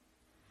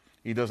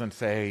 It doesn't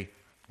say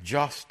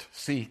just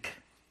seek.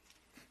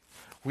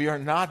 We are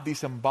not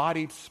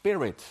disembodied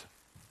spirits.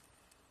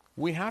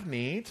 We have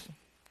needs.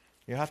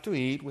 You have to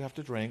eat, we have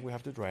to drink, we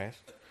have to dress.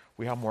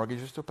 We have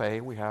mortgages to pay,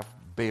 we have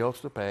bills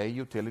to pay,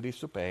 utilities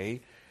to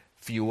pay,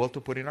 fuel to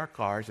put in our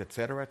cars,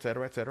 etc.,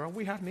 etc., etc.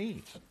 We have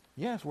needs.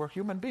 Yes, we're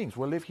human beings.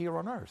 We live here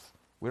on earth.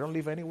 We don't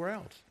live anywhere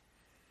else.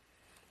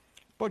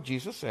 But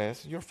Jesus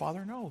says, your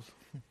Father knows.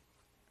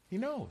 He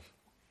knows.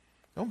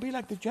 Don't be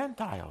like the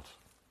Gentiles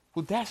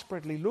who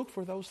desperately look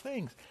for those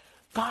things.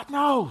 God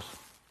knows.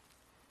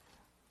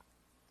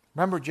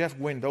 Remember Jeff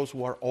Gwynne, those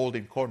who are old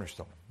in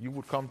Cornerstone. You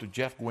would come to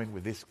Jeff Gwynne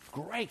with this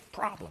great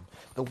problem.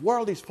 The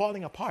world is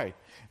falling apart.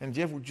 And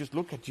Jeff would just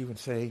look at you and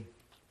say,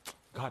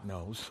 God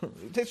knows.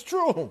 It's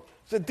true.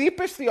 It's the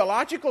deepest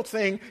theological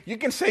thing you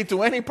can say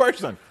to any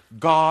person.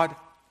 God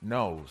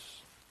knows.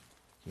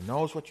 He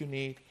knows what you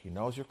need. He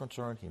knows your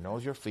concern. He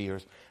knows your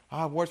fears. I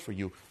have words for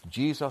you.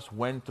 Jesus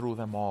went through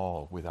them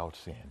all without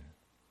sin.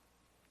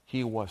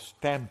 He was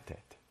tempted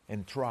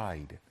and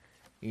tried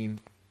in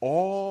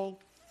all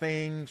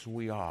things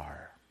we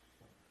are,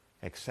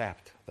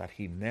 except that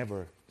He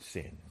never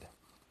sinned.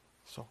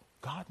 So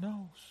God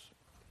knows.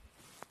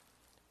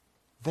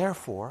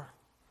 Therefore,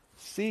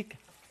 seek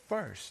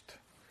first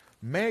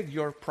Make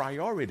your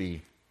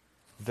priority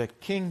the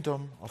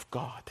kingdom of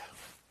God.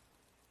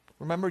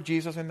 Remember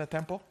Jesus in the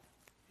temple?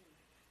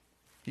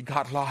 He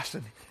got lost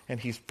and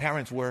his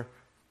parents were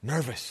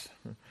nervous.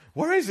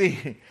 Where is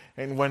he?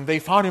 And when they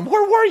found him,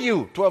 where were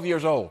you? 12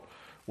 years old.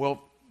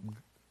 Well,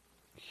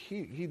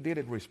 he did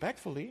it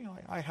respectfully.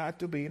 I had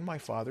to be in my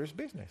father's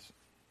business.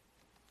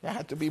 I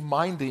had to be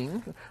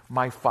minding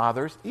my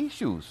father's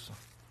issues.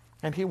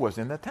 And he was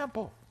in the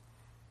temple.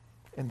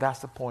 And that's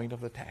the point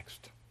of the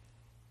text.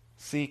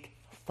 Seek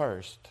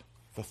first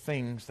the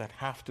things that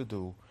have to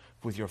do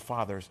with your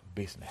father's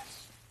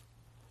business.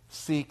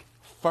 Seek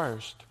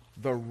first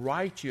the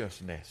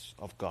righteousness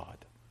of God.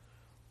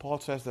 Paul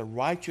says the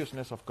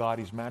righteousness of God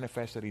is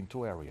manifested in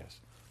two areas: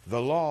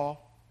 the law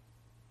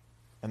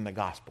and the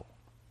gospel.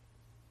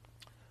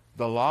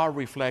 The law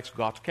reflects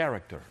God's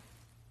character,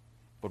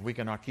 but we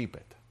cannot keep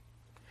it.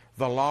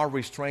 The law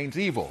restrains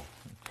evil,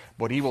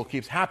 but evil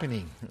keeps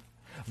happening.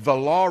 The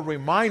law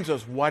reminds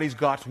us what is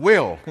God's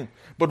will,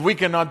 but we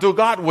cannot do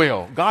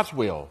God's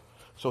will.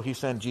 So he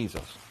sent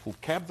Jesus, who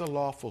kept the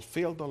law,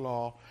 fulfilled the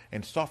law,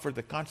 and suffered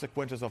the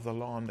consequences of the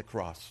law on the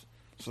cross,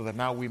 so that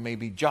now we may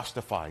be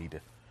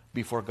justified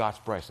before God's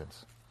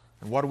presence.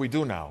 And what do we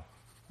do now?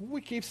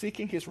 We keep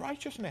seeking his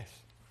righteousness.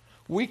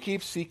 We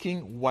keep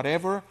seeking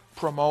whatever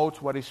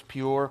promotes what is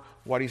pure,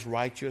 what is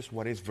righteous,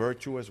 what is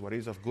virtuous, what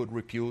is of good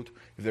repute.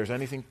 If there's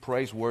anything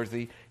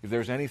praiseworthy, if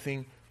there's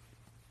anything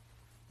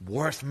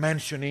worth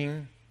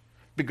mentioning,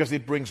 because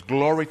it brings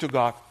glory to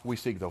God, we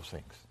seek those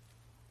things.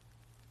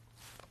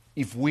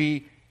 If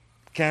we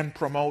can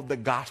promote the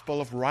gospel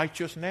of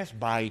righteousness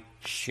by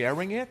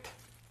sharing it,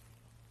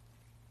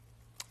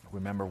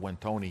 remember when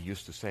Tony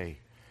used to say,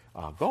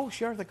 go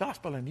share the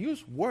gospel and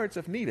use words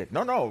if needed.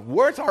 No,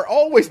 words are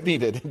always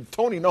needed.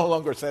 Tony no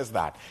longer says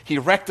that. He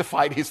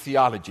rectified his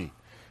theology.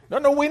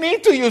 No, we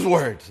need to use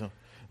words.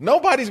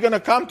 Nobody's going to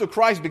come to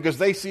Christ because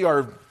they see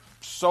our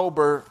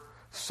sober,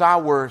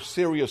 sour,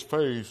 serious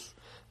face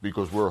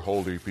because we're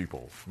holy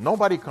people.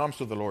 Nobody comes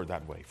to the Lord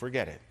that way.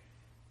 Forget it.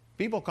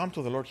 People come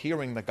to the Lord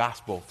hearing the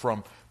gospel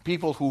from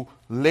people who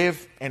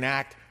live and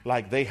act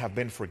like they have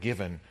been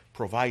forgiven,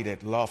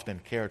 provided, loved,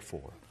 and cared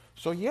for.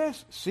 So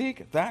yes,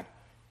 seek that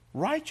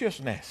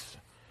righteousness.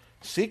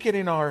 Seek it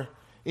in our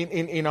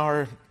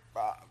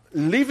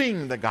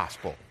living the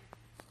gospel.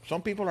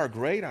 Some people are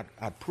great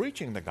at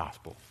preaching the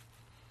gospel.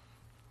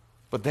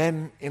 But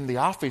then in the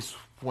office,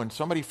 when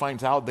somebody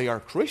finds out they are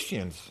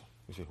Christians,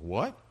 you say,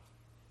 what?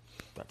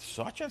 That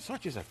such and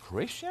such is a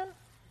Christian?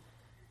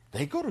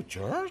 They go to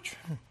church?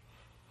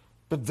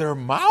 But their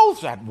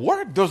mouths at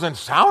work doesn't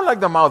sound like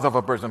the mouth of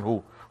a person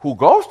who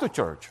goes to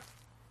church.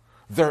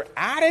 Their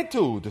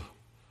attitude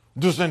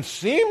doesn't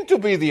seem to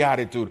be the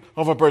attitude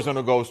of a person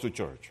who goes to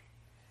church.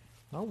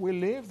 No, we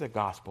live the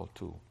gospel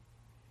too.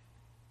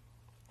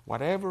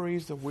 Whatever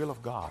is the will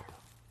of God,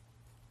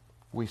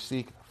 we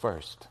seek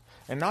first.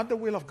 And not the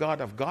will of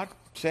God of God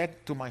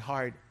said to my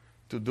heart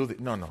to do this.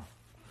 No.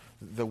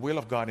 The will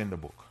of God in the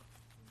book.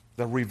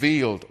 The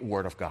revealed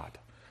word of God.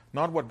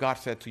 Not what God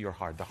said to your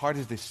heart. The heart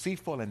is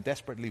deceitful and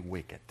desperately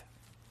wicked.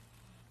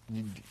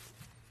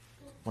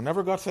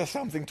 Whenever God says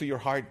something to your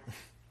heart,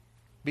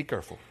 be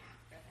careful.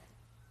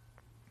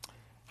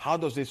 How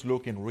does this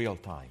look in real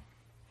time?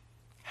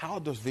 How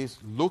does this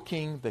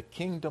looking the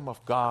kingdom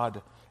of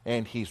God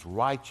and his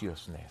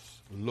righteousness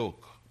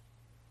look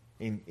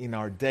in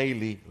our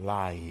daily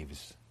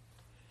lives?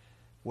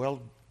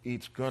 Well,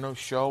 it's going to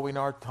show in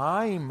our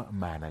time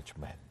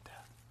management.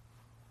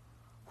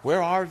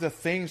 Where are the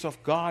things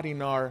of God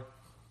in our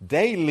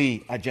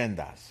daily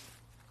agendas?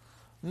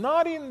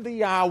 Not in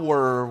the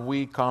hour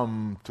we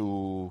come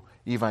to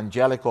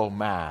evangelical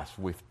mass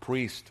with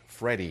priest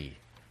Freddie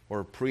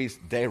or priest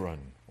Darren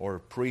or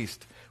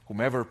priest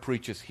whomever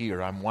preaches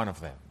here. I'm one of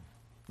them.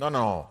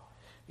 No.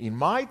 In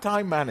my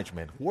time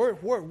management,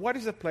 what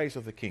is the place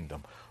of the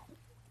kingdom?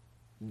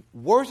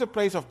 Where's the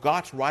place of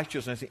God's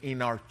righteousness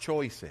in our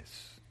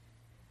choices?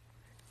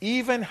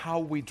 Even how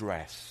we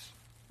dress.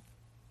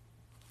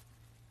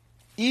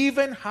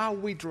 Even how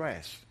we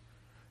dress.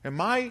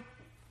 Am I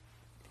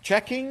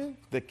checking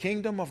the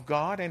kingdom of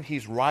God and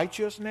his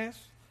righteousness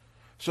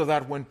so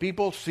that when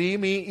people see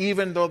me,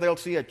 even though they'll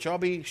see a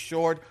chubby,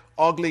 short,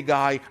 ugly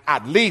guy,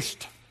 at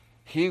least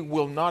he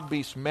will not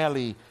be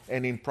smelly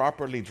and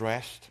improperly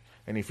dressed?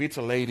 And if it's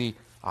a lady,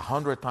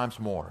 100 times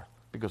more.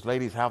 Because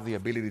ladies have the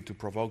ability to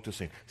provoke to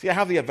sin. See, I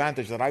have the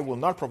advantage that I will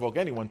not provoke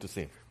anyone to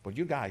sin. But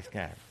you guys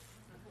can.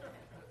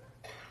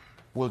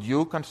 Will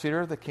you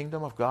consider the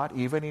kingdom of God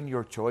even in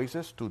your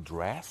choices to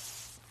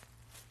dress?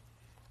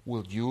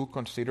 Will you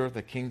consider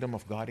the kingdom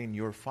of God in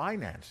your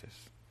finances?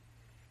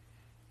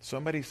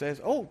 Somebody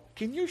says, oh,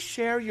 can you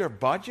share your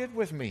budget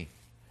with me?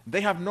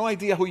 They have no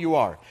idea who you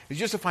are. It's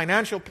just a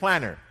financial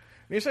planner.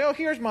 And you say, oh,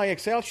 here's my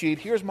Excel sheet,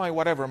 here's my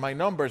whatever, my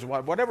numbers,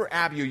 whatever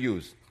app you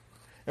use.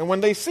 And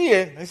when they see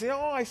it, they say,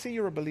 oh, I see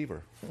you're a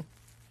believer.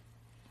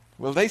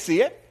 Will they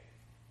see it?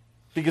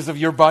 Because of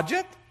your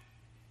budget?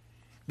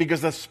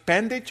 Because the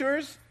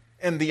expenditures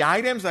and the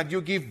items that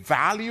you give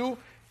value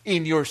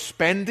in your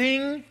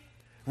spending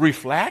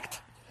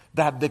reflect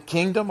That the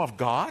kingdom of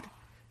God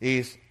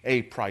is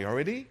a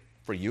priority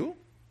for you?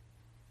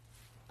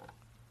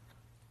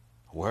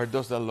 Where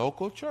does the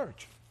local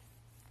church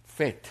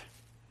fit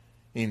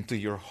into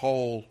your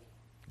whole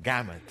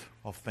gamut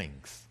of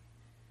things?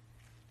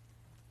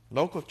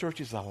 Local church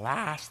is the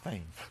last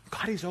thing.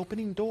 God is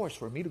opening doors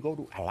for me to go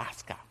to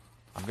Alaska.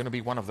 I'm going to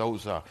be one of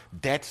those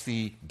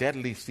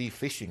deadly sea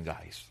fishing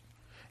guys.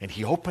 And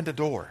he opened the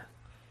door.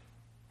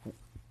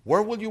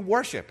 Where will you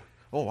worship?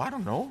 Oh, I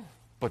don't know.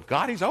 But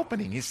God is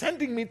opening. He's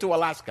sending me to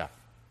Alaska.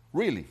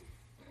 Really?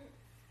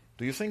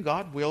 Do you think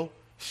God will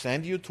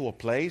send you to a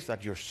place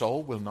that your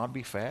soul will not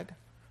be fed?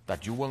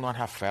 That you will not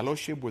have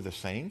fellowship with the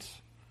saints?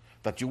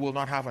 That you will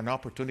not have an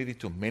opportunity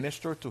to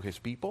minister to his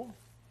people?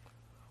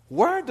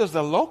 Where does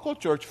the local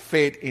church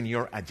fit in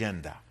your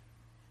agenda?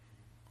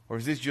 Or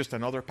is this just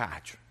another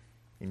patch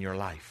in your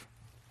life?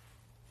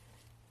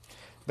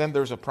 Then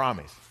there's a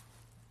promise.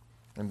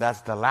 And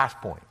that's the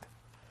last point.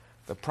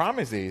 The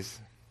promise is,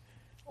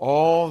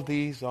 all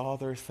these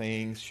other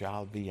things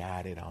shall be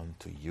added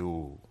unto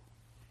you.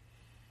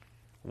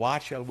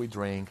 What shall we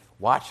drink?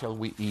 What shall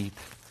we eat?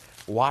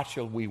 What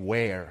shall we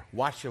wear?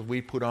 What shall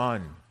we put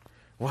on?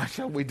 What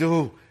shall we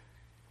do?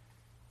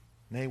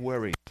 Nay,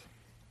 worries.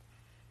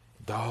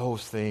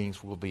 Those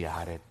things will be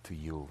added to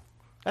you.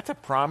 That's a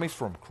promise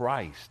from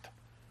Christ.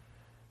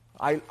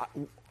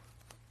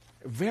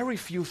 Very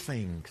few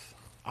things.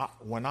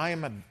 When I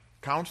am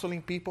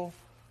counseling people,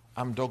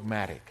 I'm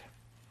dogmatic.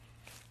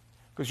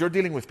 Because you're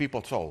dealing with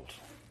people's souls.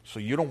 So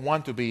you don't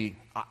want to be,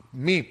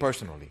 me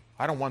personally,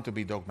 I don't want to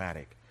be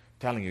dogmatic,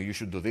 telling you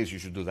should do this, you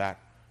should do that.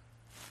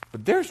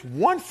 But there's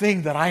one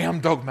thing that I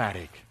am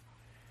dogmatic.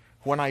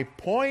 When I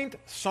point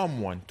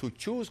someone to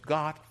choose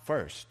God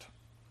first,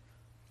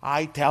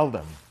 I tell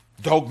them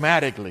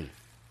dogmatically,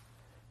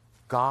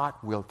 God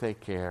will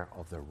take care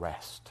of the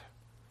rest.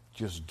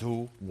 Just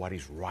do what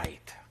is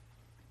right.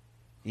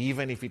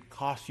 Even if it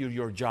costs you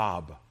your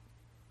job,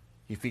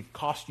 if it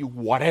costs you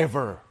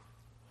whatever,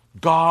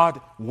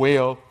 God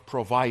will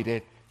provide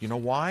it. You know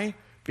why?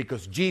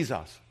 Because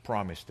Jesus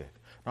promised it.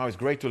 Now, it's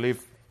great to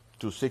live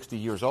to 60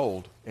 years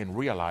old and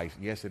realize,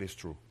 yes, it is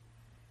true.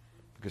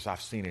 Because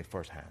I've seen it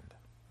firsthand.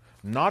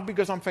 Not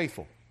because I'm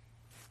faithful.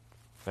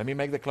 Let me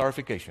make the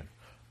clarification.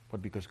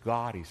 But because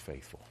God is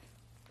faithful.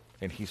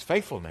 And his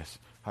faithfulness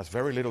has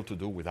very little to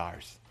do with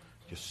ours.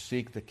 Just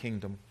seek the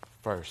kingdom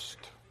first.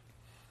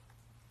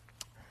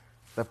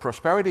 The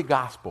prosperity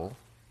gospel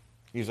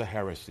is a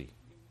heresy.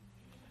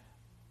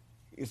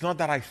 It's not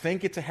that I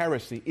think it's a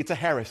heresy. It's a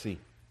heresy.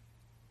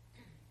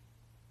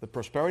 The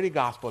prosperity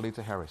gospel is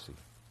a heresy.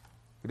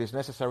 It is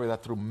necessary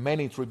that through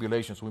many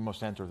tribulations we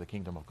must enter the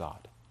kingdom of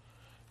God.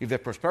 If the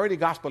prosperity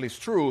gospel is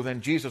true, then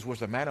Jesus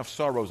was a man of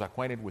sorrows,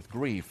 acquainted with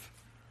grief.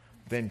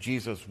 Then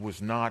Jesus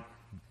was not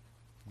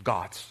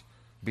God's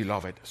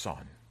beloved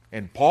son.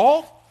 And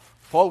Paul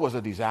was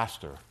a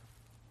disaster.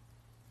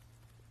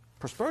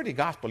 Prosperity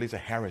gospel is a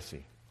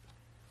heresy.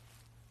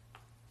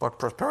 But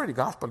prosperity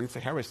gospel is a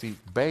heresy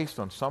based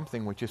on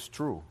something which is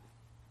true.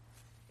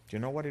 Do you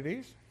know what it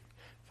is?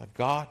 That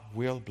God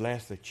will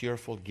bless the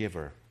cheerful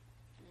giver.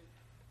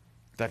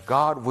 That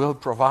God will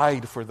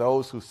provide for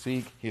those who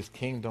seek his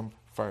kingdom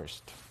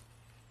first.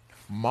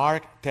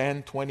 Mark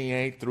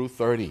 10:28 through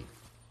 30.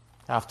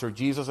 After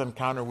Jesus'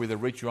 encounter with the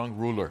rich young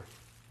ruler,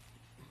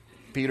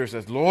 Peter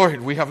says,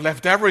 Lord, we have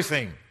left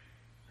everything.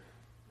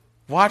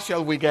 What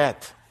shall we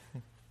get?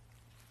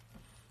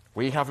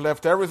 We have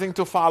left everything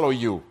to follow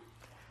you.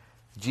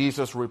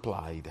 Jesus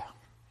replied,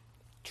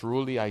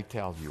 truly I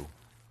tell you,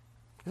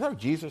 these are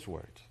Jesus'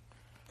 words,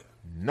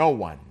 no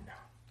one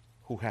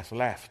who has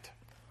left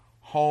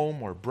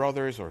home or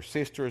brothers or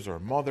sisters or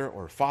mother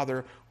or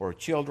father or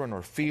children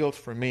or fields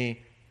for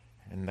me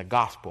and the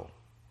gospel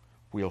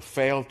will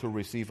fail to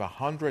receive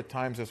 100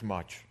 times as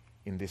much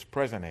in this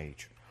present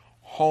age.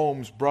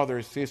 Homes,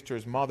 brothers,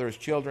 sisters, mothers,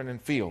 children,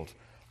 and fields,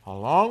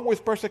 along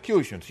with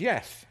persecutions,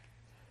 yes,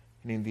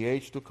 and in the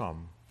age to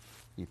come,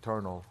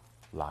 eternal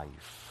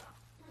life.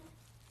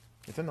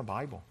 It's in the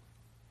Bible.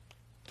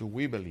 Do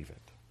we believe it?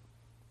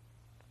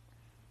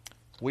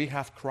 We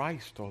have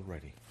Christ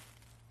already.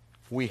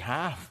 We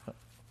have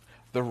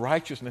the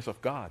righteousness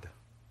of God.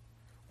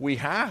 We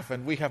have,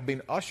 and we have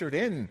been ushered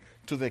in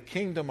to the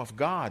kingdom of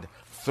God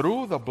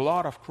through the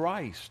blood of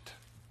Christ.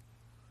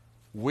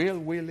 Will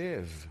we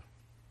live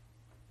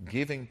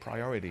giving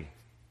priority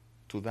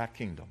to that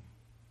kingdom?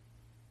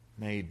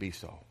 May it be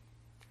so.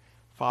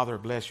 Father,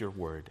 bless your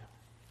word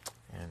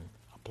and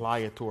apply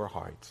it to our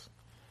hearts.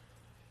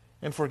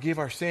 And forgive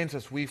our sins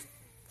as we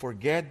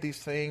forget these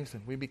things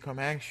and we become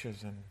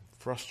anxious and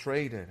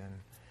frustrated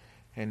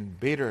and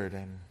bittered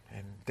and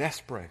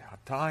desperate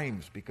at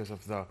times because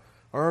of the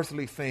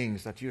earthly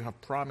things that you have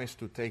promised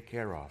to take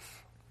care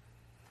of.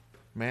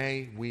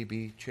 May we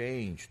be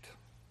changed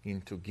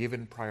into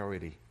giving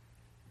priority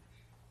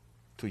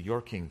to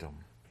your kingdom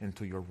and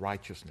to your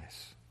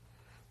righteousness.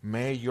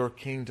 May your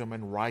kingdom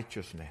and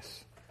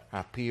righteousness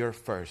appear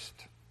first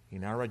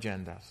in our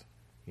agendas,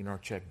 in our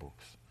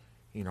checkbooks,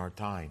 in our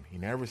time,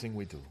 in everything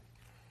we do.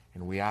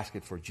 And we ask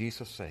it for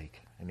Jesus'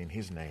 sake and in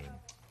his name.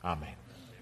 Amen.